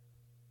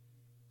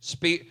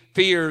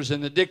 Fears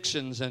and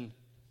addictions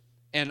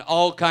and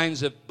all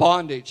kinds of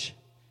bondage,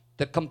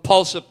 the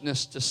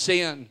compulsiveness to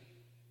sin,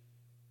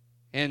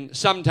 and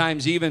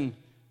sometimes even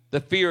the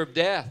fear of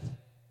death,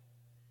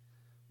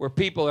 where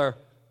people are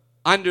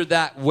under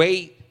that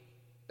weight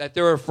that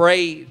they're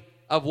afraid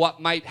of what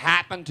might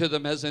happen to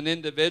them as an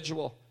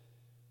individual.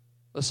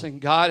 Listen,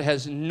 God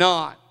has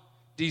not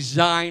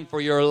designed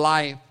for your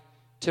life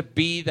to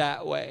be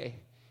that way.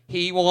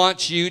 He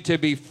wants you to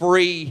be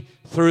free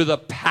through the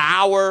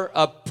power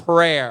of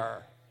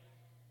prayer.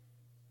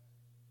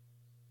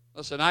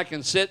 Listen, I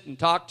can sit and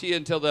talk to you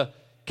until the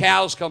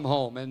cows come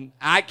home, and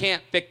I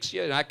can't fix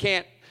you, and I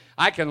can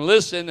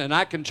listen and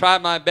I can try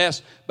my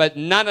best, but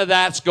none of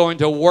that's going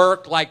to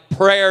work like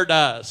prayer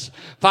does.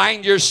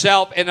 Find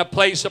yourself in a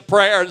place of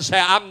prayer and say,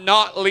 I'm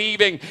not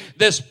leaving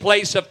this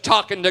place of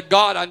talking to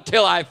God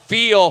until I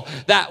feel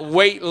that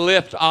weight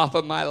lift off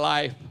of my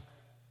life.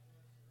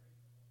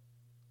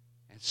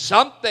 And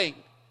something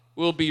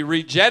will be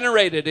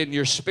regenerated in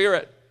your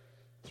spirit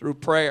through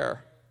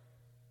prayer,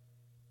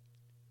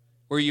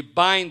 where you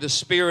bind the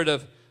spirit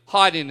of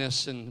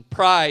haughtiness and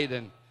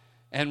pride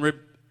and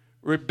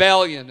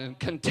rebellion and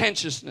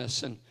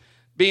contentiousness and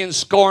being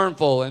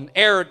scornful and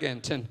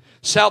arrogant and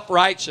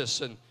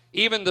self-righteous and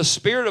even the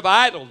spirit of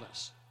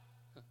idleness.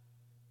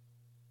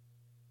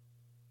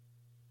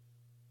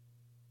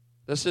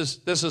 This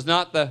is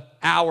not the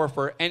hour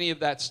for any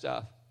of that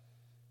stuff.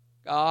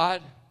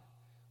 God,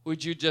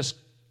 would you just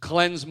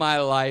cleanse my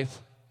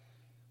life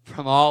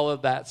from all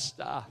of that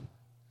stuff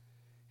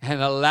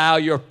and allow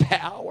your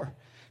power,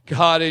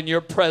 God, in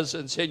your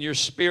presence, in your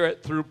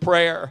spirit through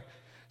prayer.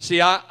 See,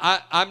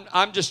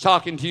 I'm just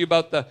talking to you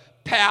about the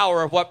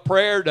power of what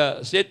prayer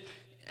does.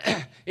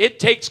 It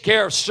takes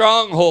care of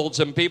strongholds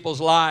in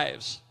people's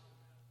lives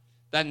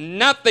that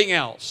nothing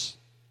else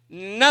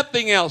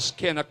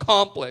can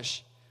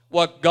accomplish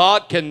what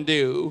God can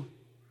do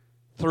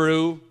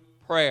through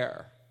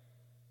prayer.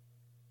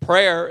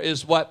 Prayer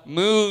is what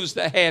moves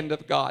the hand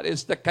of God.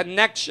 It's the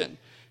connection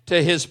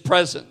to his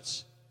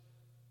presence.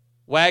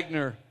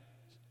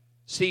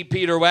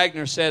 Peter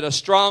Wagner said, a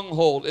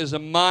stronghold is a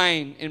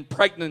mind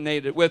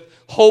impregnated with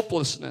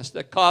hopelessness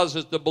that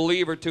causes the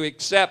believer to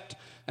accept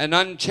an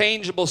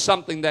unchangeable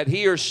something that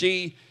he or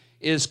she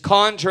is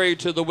contrary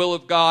to the will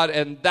of God,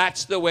 and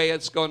that's the way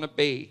it's going to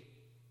be.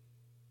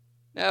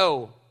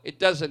 No, it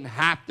doesn't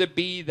have to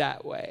be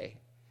that way.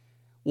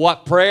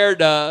 What prayer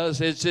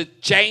does is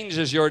it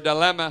changes your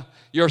dilemma,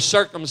 your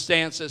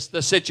circumstances,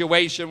 the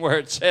situation where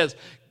it says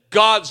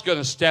God's going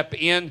to step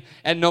in,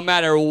 and no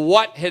matter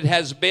what it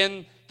has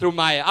been through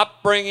my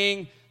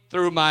upbringing,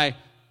 through my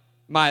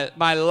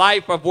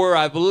life of where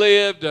I've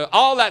lived,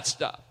 all that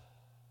stuff.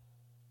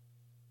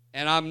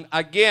 And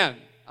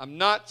I'm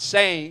not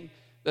saying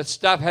that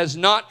stuff has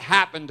not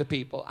happened to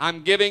people.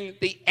 I'm giving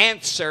the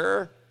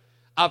answer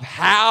of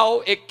how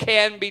it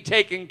can be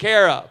taken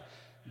care of.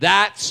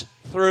 That's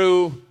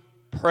through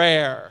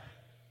prayer.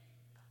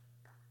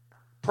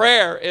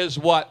 Prayer is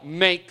what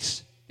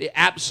makes the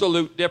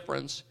absolute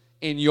difference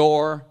in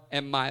your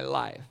and my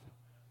life.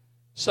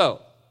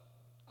 So,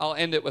 I'll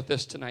end it with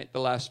this tonight, the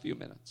last few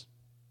minutes.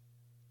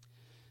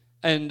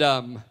 And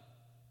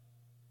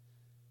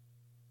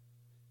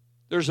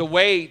there's a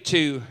way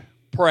to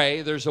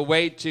pray. There's a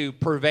way to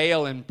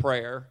prevail in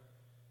prayer.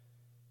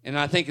 And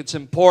I think it's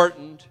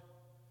important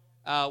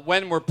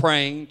when we're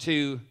praying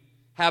to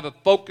have a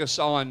focus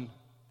on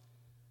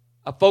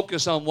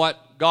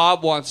what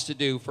God wants to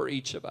do for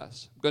each of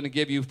us. I'm going to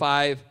give you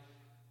 5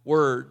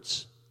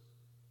 words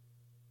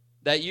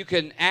that you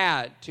can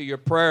add to your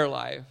prayer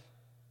life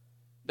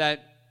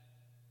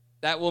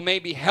that will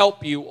maybe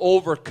help you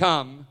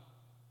overcome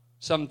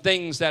some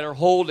things that are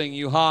holding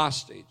you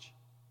hostage.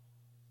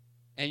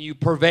 And you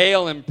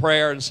prevail in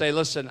prayer and say,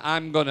 listen,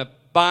 I'm going to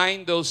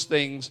bind those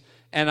things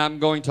and I'm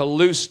going to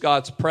loose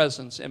God's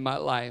presence in my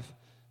life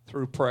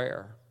through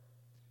prayer.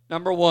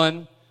 Number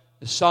 1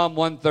 is Psalm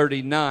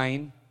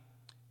 139,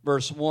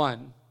 verse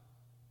 1.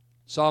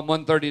 Psalm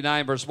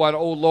 139, verse 1.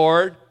 O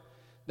Lord,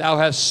 thou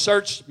hast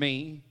searched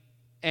me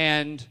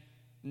and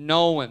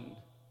known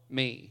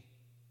me.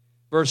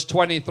 Verse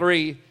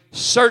 23,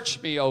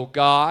 search me, O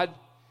God,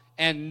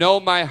 and know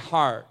my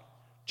heart.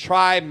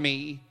 Try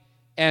me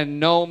and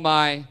know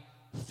my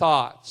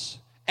thoughts.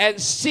 And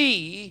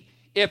see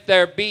if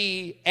there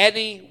be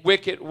any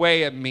wicked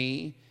way in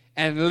me,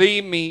 and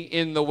lead me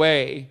in the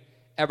way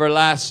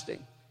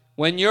everlasting.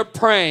 When you're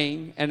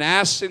praying and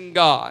asking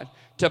God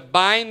to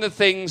bind the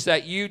things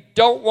that you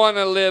don't want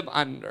to live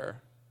under,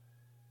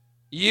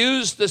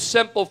 use the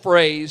simple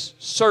phrase,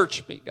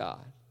 search me,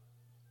 God.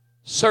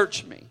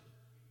 Search me.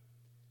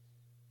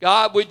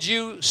 God, would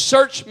you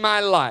search my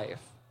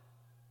life?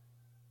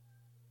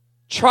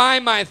 Try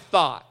my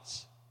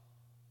thoughts.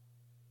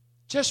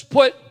 Just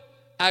put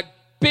a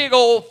big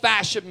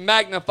old-fashioned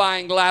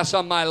magnifying glass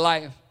on my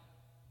life.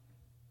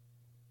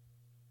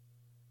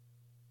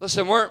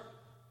 Listen, we're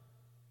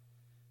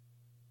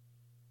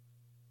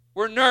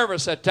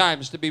nervous at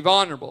times to be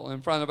vulnerable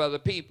in front of other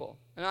people,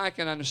 and I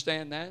can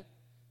understand that.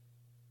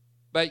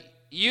 But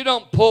you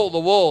don't pull the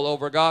wool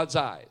over God's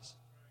eyes.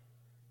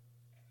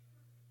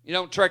 You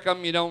don't trick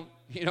him. You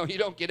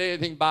don't get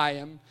anything by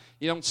him.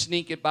 You don't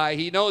sneak it by.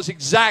 He knows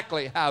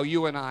exactly how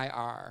you and I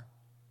are.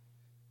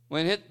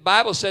 When the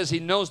Bible says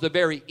he knows the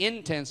very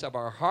intents of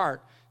our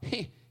heart,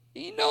 he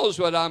knows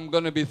what I'm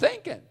going to be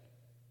thinking.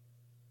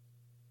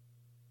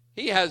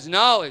 He has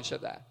knowledge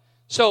of that.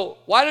 So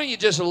why don't you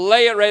just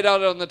lay it right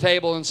out on the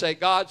table and say,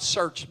 God,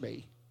 search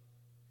me.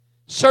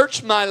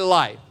 Search my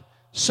life.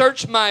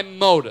 Search my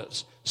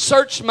motives.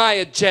 Search my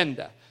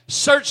agenda.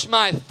 Search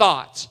my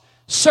thoughts.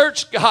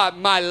 Search, God,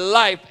 my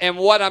life and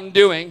what I'm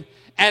doing,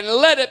 and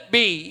let it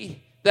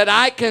be that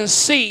I can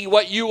see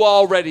what you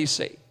already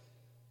see.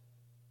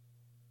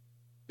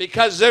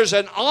 Because there's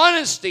an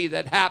honesty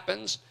that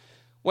happens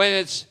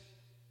when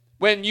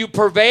you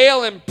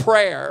prevail in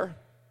prayer,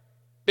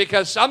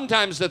 because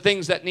sometimes the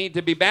things that need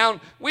to be bound,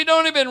 we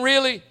don't even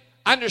really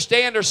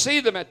understand or see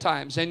them at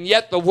times. And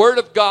yet the Word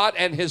of God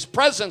and His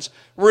presence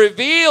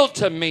revealed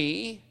to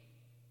me,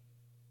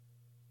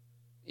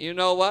 you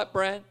know what,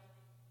 Brent?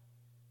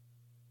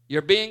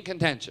 You're being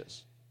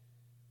contentious.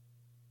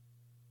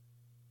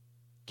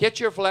 Get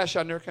your flesh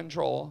under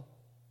control.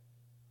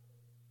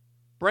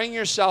 Bring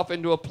yourself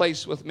into a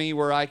place with me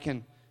where I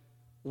can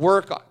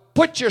work on.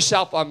 Put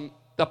yourself on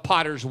the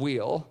potter's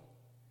wheel.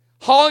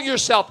 Haul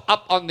yourself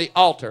up on the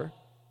altar.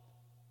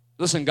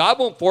 Listen, God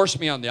won't force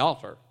me on the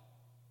altar.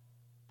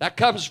 That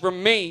comes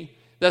from me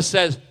that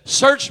says,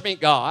 search me,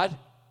 God.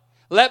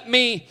 Let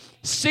me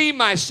see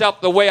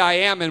myself the way I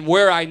am and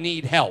where I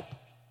need help.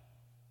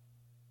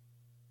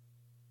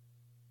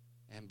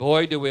 And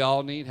boy, do we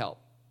all need help.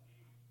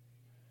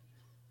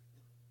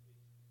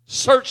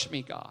 Search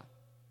me, God.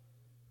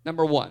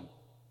 Number one.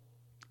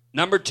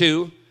 Number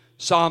two,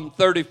 Psalm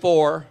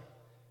 34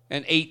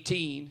 and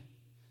 18.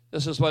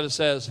 This is what it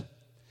says.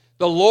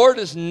 The Lord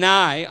is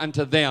nigh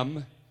unto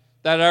them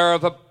that are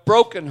of a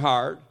broken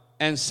heart,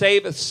 and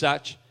saveth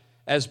such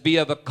as be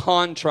of a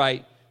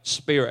contrite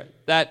spirit.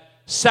 That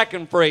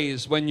second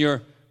phrase, when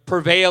you're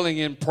prevailing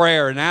in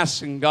prayer and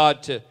asking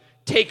God to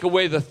take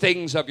away the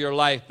things of your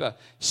life,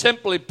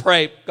 simply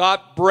pray, God,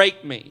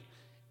 break me.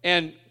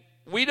 And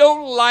we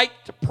don't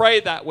like to pray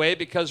that way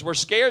because we're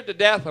scared to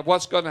death of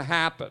what's going to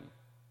happen.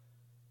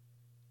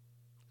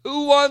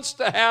 Who wants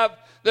to have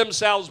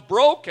themselves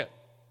broken?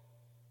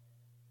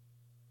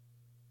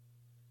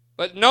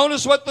 But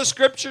notice what the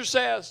Scripture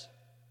says.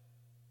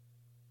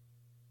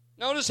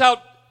 Notice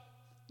how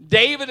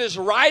David is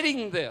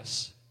writing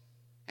this,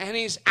 and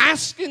he's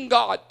asking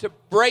God to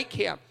break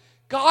him.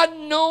 God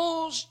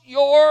knows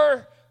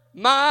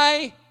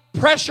my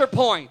pressure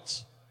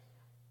points.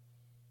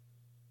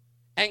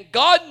 And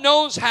God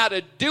knows how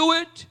to do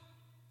it,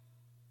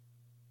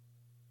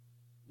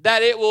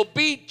 that it will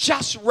be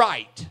just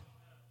right.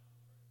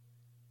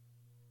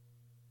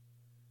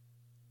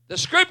 The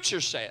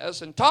Scripture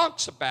says and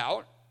talks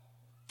about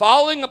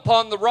falling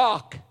upon the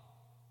rock.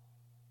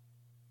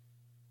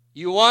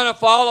 You want to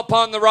fall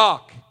upon the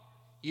rock.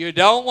 You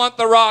don't want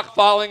the rock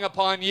falling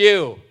upon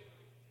you.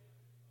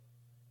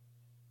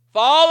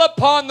 Fall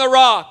upon the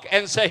rock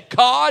and say,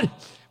 God,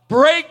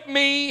 break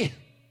me.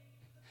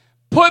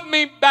 Put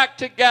me back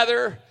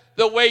together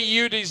the way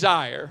you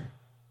desire.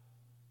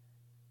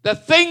 The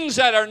things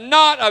that are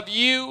not of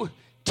you,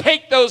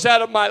 take those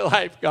out of my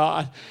life,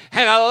 God,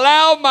 and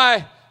allow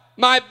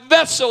my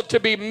vessel to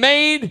be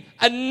made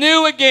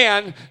anew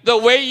again the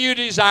way you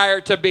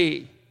desire to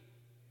be.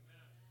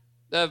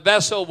 The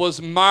vessel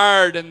was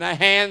marred in the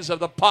hands of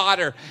the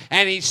potter,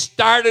 and he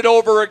started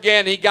over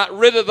again. He got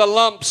rid of the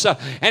lumps,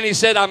 and he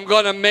said, I'm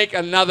going to make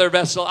another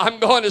vessel. I'm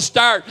going to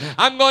start.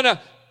 I'm going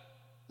to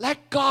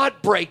let God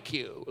break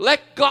you.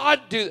 Let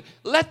God do.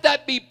 Let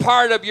that be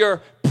part of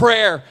your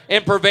prayer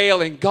and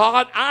prevailing.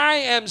 God, I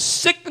am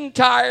sick and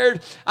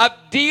tired of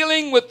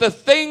dealing with the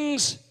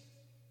things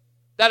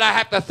that I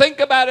have to think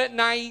about at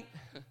night.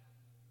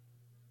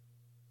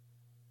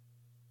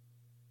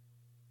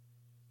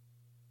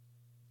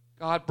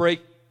 God,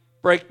 break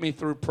me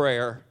through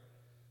prayer.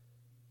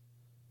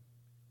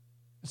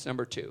 That's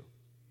number two.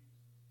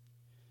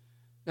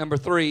 Number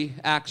three,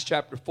 Acts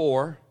chapter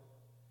 4.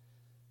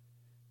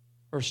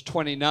 Verse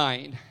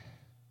 29.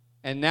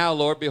 And now,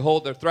 Lord,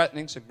 behold their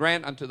threatenings, and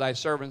grant unto thy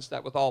servants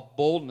that with all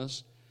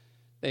boldness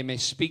they may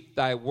speak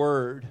thy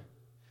word,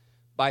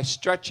 by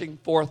stretching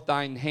forth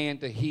thine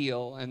hand to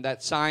heal, and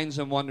that signs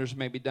and wonders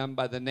may be done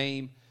by the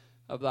name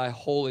of thy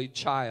holy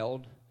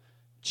child,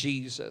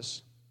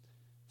 Jesus.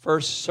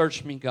 First,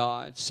 search me,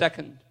 God.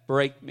 Second,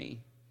 break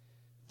me.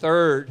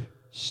 Third,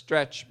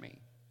 stretch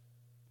me.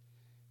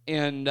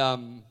 And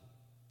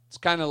it's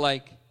kind of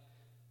like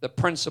the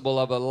principle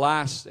of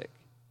elastic.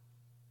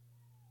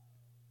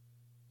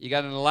 You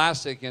got an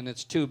elastic and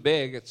it's too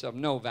big, it's of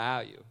no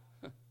value.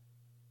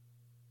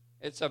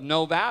 It's of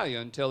no value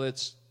until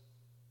it's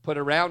put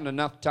around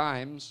enough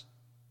times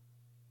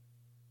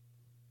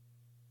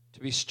to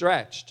be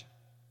stretched.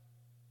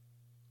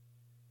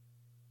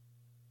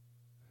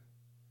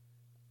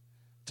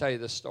 I'll tell you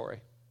this story.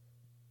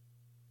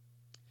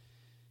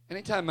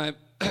 Anytime my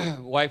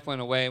wife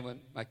went away when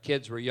my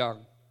kids were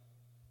young,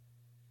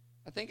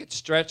 I think it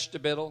stretched a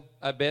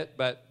bit,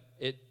 but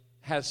it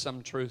has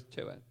some truth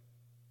to it.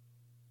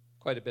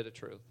 Quite a bit of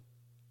truth.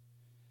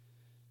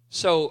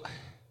 So,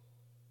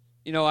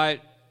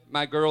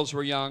 my girls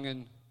were young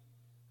and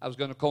I was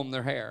going to comb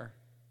their hair.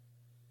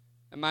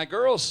 And my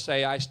girls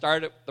say I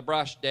started the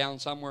brush down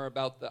somewhere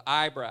about the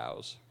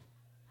eyebrows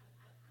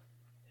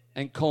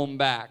and comb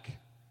back.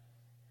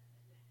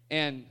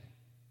 And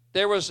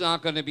there was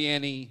not going to be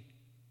any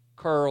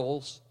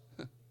curls.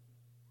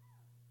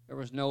 There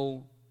was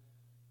no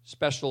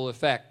special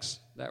effects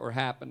that were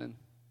happening.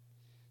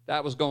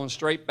 That was going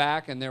straight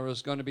back, and there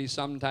was going to be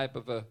some type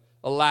of a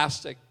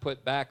elastic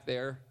put back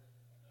there,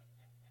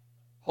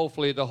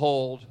 hopefully to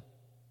hold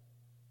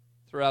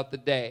throughout the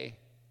day.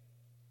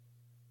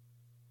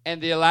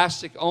 And the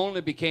elastic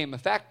only became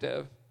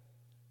effective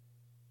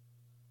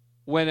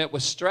when it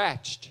was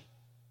stretched.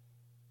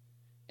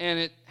 And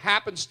it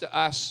happens to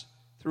us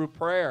through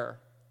prayer.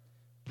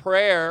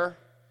 Prayer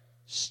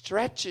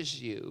stretches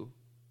you.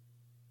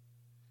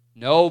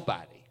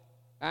 Nobody,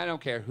 I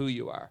don't care who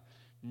you are,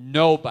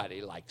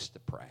 nobody likes to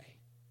pray.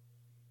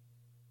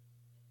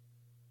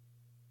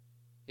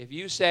 If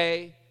you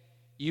say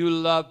you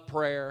love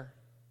prayer,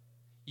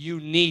 you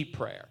need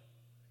prayer.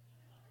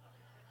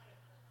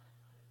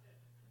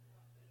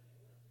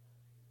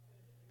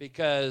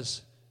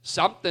 Because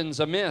something's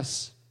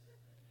amiss.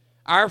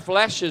 Our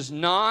flesh is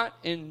not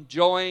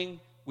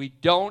we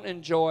don't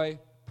enjoy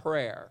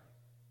prayer.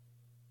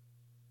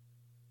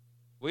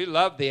 We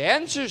love the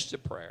answers to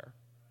prayer,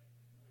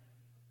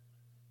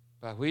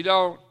 but we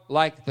don't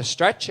like the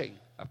stretching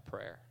of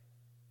prayer.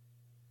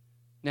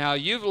 Now,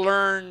 you've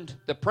learned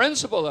the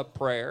principle of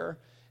prayer,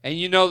 and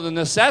you know the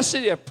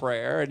necessity of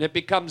prayer, and it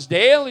becomes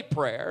daily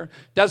prayer.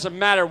 Doesn't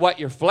matter what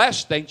your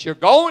flesh thinks, you're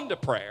going to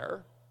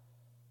prayer.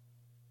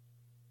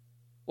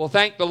 Well,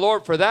 thank the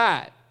Lord for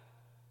that.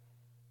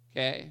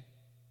 Okay?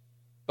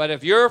 But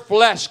if your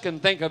flesh can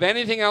think of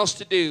anything else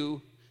to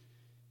do,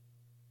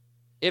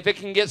 if it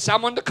can get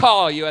someone to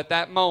call you at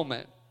that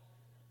moment,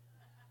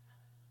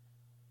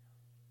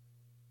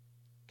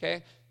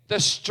 okay? The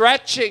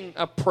stretching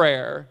of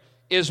prayer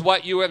is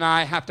what you and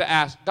I have to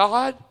ask.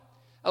 God,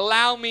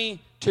 allow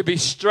me to be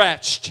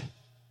stretched,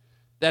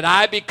 that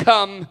I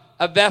become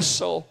a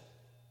vessel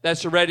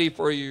that's ready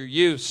for your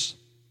use.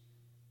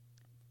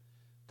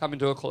 Coming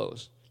to a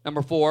close.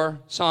 Number 4,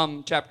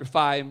 Psalm chapter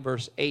 5,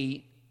 verse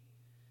 8.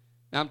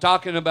 Now I'm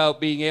talking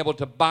about being able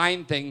to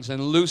bind things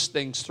and loose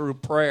things through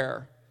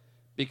prayer.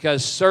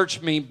 Because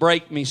search me,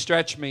 break me,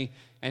 stretch me.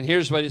 And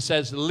here's what it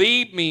says.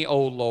 Lead me,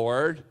 O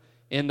Lord,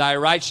 in thy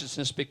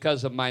righteousness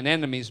because of mine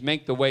enemies.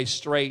 Make the way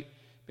straight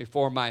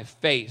before my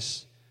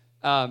face.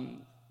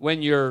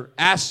 When you're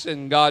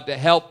asking God to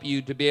help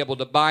you to be able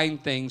to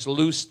bind things,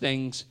 loose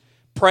things,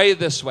 pray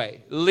this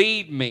way.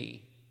 Lead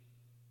me.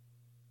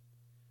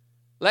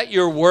 Let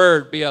your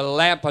word be a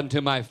lamp unto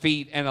my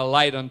feet and a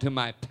light unto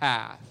my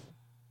path.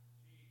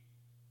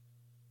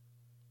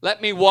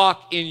 Let me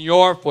walk in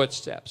your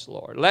footsteps,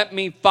 Lord. Let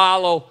me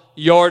follow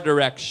your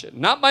direction.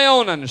 Not my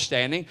own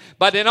understanding,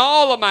 but in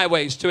all of my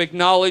ways to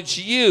acknowledge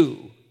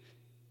you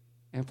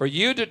and for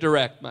you to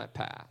direct my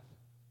path.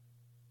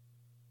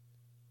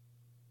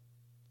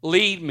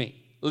 Lead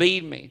me.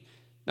 Lead me.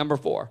 Number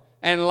 4.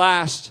 And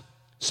last,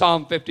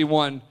 Psalm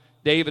 51.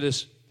 David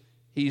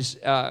he's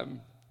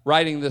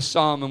writing this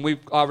psalm, and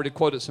we've already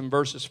quoted some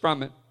verses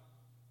from it.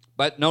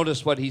 But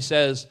notice what he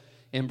says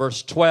in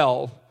verse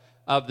 12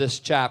 of this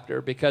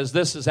chapter, because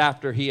this is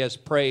after he has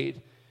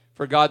prayed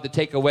for God to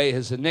take away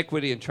his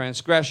iniquity and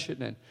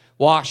transgression and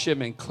wash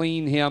him and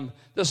clean him.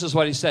 This is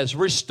what he says.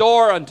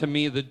 Restore unto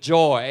me the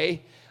joy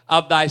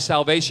of thy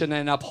salvation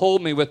and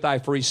uphold me with thy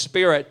free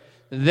spirit.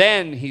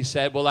 Then, he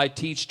said, will I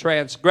teach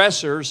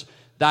transgressors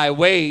thy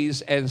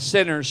ways, and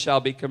sinners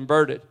shall be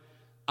converted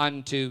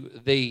unto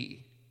thee.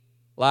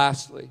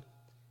 Lastly,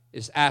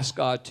 is ask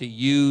God to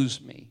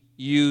use me.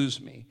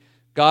 Use me.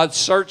 God,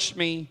 search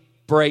me,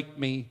 break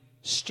me,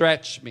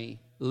 stretch me,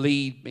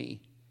 lead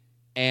me,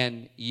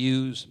 and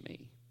use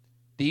me.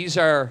 These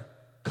are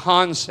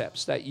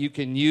concepts that you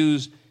can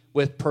use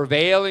with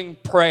prevailing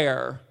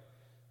prayer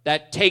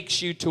that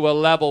takes you to a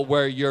level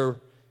where you're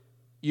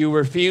you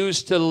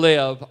refuse to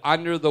live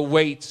under the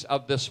weights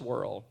of this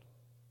world.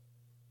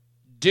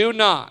 Do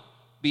not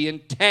be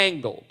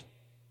entangled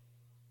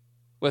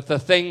with the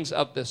things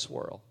of this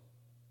world.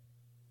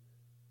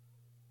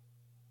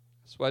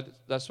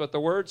 That's what the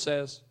Word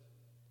says.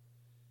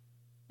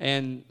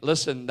 And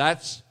listen,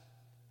 that's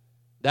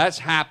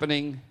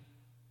happening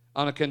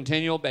on a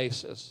continual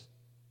basis,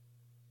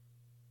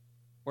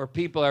 where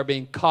people are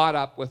being caught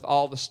up with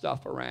all the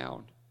stuff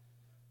around.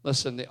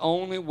 Listen, the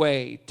only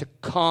way to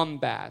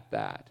combat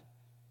that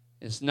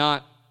is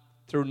not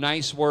through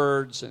nice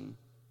words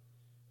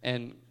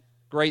and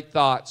great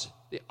thoughts.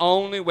 The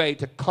only way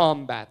to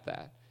combat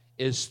that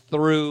is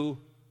through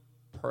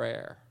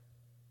prayer.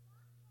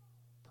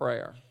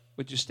 Prayer.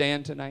 Would you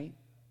stand tonight?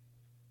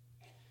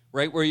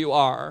 Right where you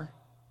are.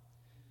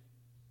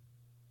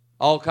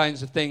 All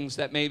kinds of things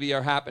that maybe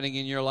are happening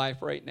in your life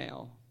right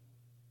now.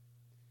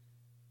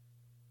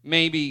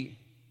 Maybe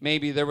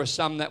there was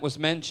some that was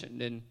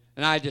mentioned, and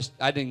I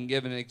didn't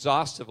give an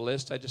exhaustive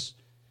list. I just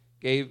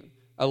gave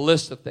a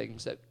list of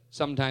things that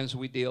sometimes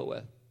we deal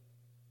with.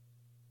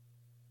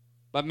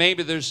 But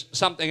maybe there's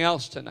something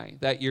else tonight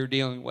that you're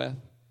dealing with,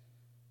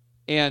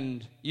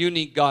 and you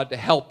need God to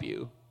help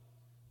you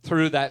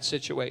through that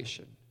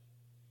situation.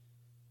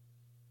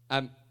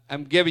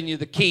 I'm giving you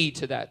the key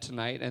to that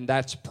tonight, and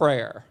that's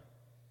prayer.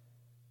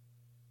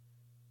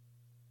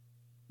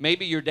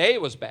 Maybe your day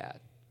was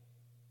bad.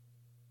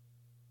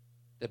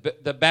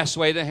 The best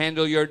way to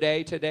handle your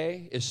day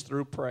today is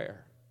through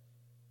prayer.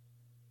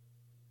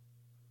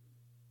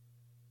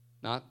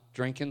 Not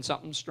drinking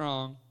something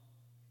strong.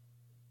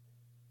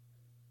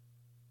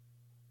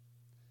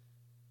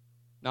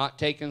 Not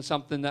taking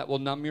something that will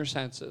numb your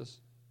senses.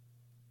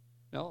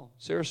 No,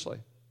 seriously.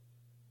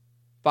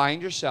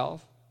 Find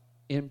yourself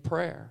in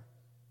prayer.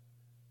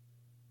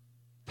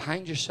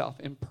 Find yourself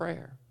in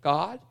prayer.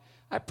 God,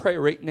 I pray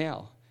right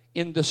now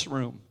in this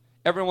room,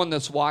 everyone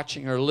that's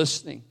watching or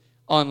listening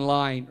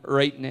online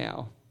right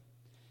now.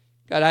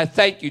 God, I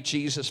thank you,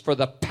 Jesus, for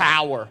the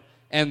power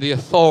and the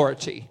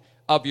authority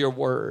of your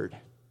word.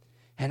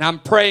 And I'm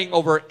praying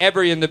over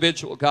every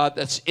individual, God,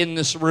 that's in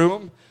this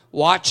room,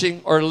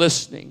 watching or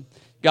listening.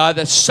 God,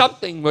 that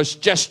something was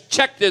just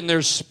checked in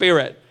their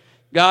spirit.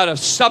 God, of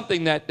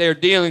something that they're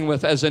dealing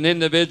with as an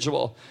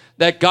individual.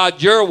 That,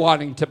 God, you're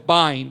wanting to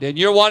bind. And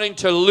you're wanting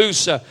to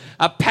loose a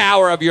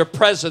power of your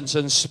presence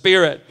and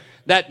spirit.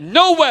 That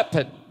no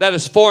weapon that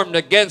is formed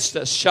against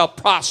us shall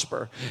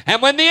prosper.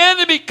 And when the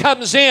enemy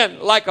comes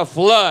in like a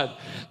flood,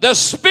 the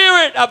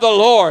Spirit of the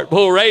Lord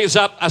will raise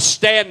up a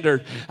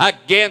standard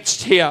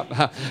against him.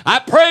 I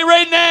pray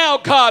right now,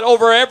 God,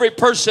 over every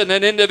person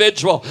and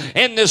individual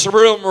in this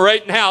room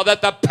right now,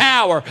 that the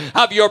power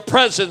of your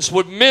presence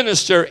would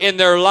minister in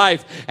their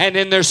life and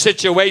in their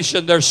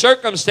situation, their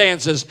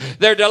circumstances,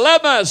 their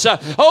dilemmas.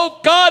 Oh,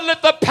 God,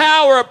 let the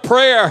power of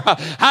prayer,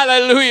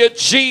 hallelujah,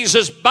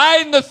 Jesus,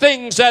 bind the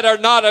things that are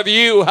not of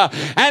you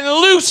and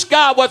loose,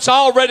 God, what's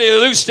already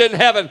loosed in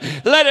heaven.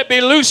 Let it be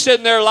loosed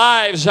in their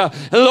lives,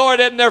 Lord,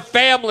 in their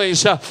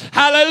families.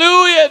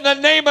 Hallelujah. In the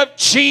name of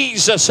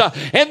Jesus.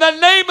 In the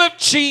name of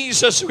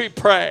Jesus we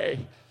pray.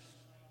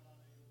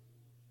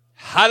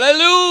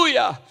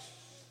 Hallelujah.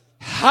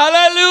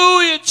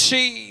 Hallelujah,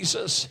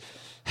 Jesus.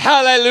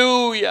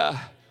 Hallelujah.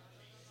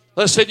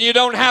 Listen, you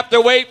don't have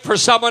to wait for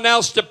someone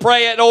else to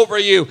pray it over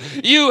you.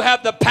 You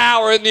have the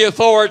power and the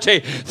authority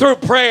through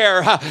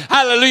prayer,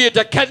 hallelujah,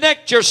 to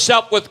connect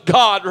yourself with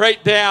God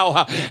right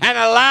now and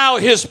allow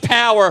His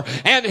power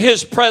and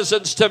His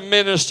presence to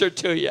minister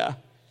to you.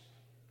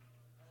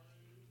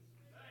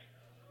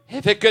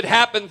 If it could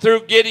happen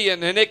through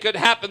Gideon and it could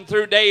happen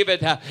through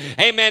David,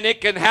 amen, it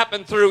can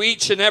happen through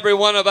each and every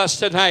one of us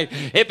tonight.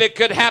 If it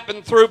could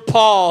happen through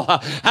Paul,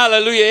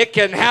 hallelujah, it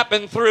can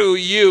happen through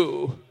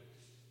you.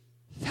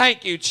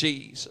 Thank you,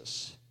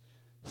 Jesus.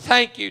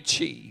 Thank you,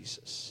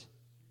 Jesus.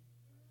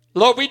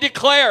 Lord, we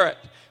declare it.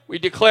 We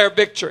declare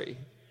victory,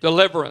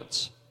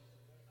 deliverance.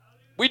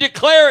 We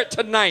declare it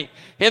tonight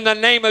in the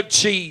name of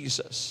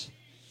Jesus.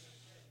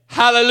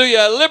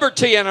 Hallelujah, a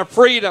liberty and a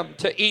freedom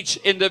to each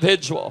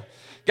individual.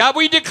 God,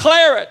 we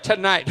declare it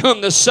tonight. Whom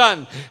the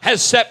Son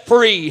has set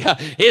free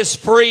is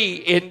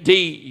free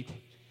indeed.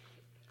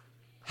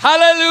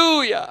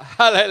 Hallelujah,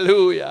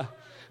 hallelujah.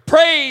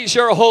 Praise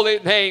your holy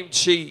name,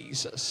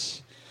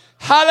 Jesus.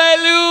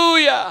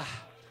 Hallelujah.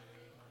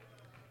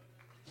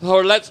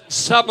 Lord, let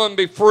someone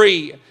be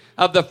free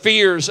of the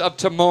fears of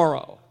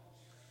tomorrow.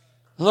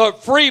 Lord,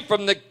 free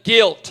from the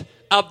guilt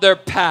of their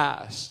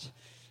past.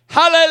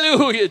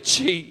 Hallelujah,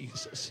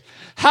 Jesus.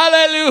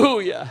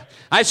 Hallelujah.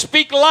 I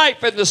speak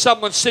life into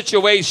someone's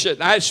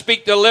situation. I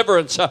speak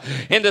deliverance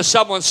into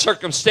someone's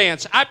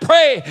circumstance. I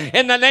pray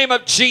in the name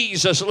of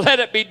Jesus,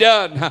 let it be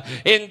done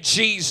in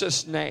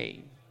Jesus'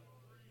 name.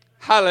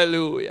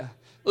 Hallelujah.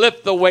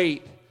 Lift the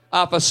weight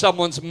off of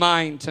someone's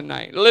mind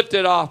tonight. Lift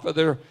it off of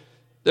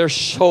their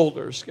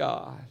shoulders,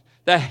 God.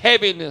 The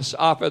heaviness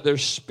off of their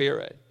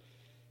spirit.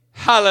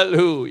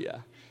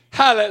 Hallelujah.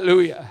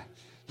 Hallelujah.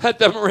 Let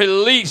them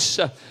release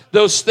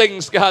those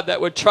things, God,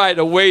 that would try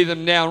to weigh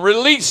them down.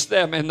 Release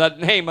them in the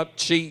name of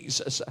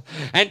Jesus.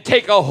 And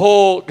take a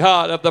hold,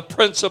 God, of the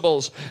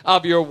principles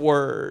of your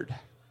word.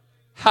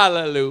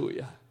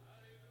 Hallelujah.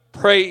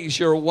 Praise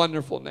your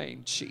wonderful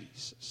name,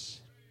 Jesus.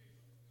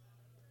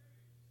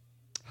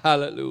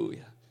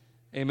 Hallelujah.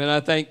 Amen. I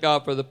thank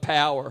God for the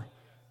power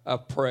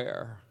of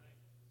prayer.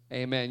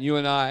 Amen. You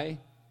and I,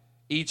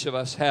 each of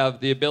us, have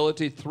the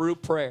ability through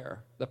prayer,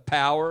 the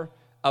power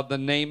of the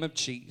name of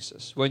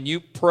Jesus. When you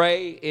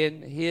pray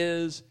in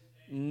his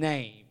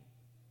name,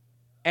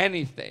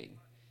 anything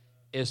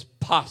is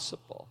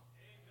possible.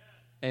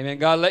 Amen.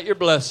 God, let your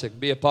blessing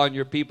be upon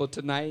your people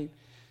tonight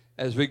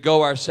as we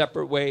go our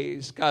separate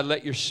ways. God,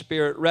 let your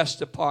spirit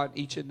rest upon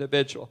each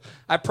individual.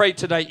 I pray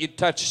tonight you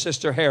touch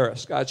Sister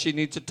Harris. God, she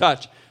needs a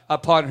touch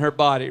upon her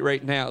body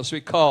right now as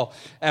we call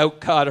out,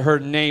 God, her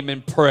name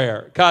in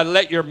prayer. God,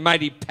 let your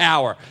mighty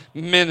power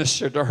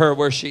minister to her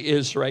where she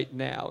is right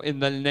now in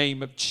the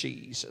name of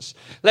Jesus.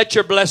 Let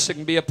your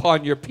blessing be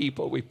upon your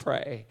people, we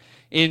pray,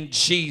 in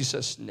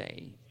Jesus'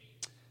 name.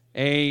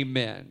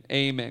 Amen.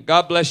 Amen.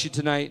 God bless you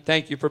tonight.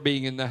 Thank you for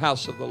being in the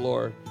house of the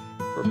Lord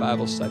for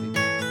Bible study.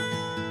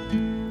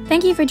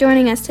 Thank you for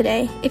joining us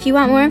today. If you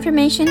want more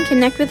information,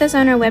 connect with us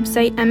on our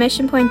website at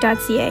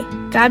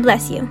missionpoint.ca. God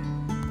bless you.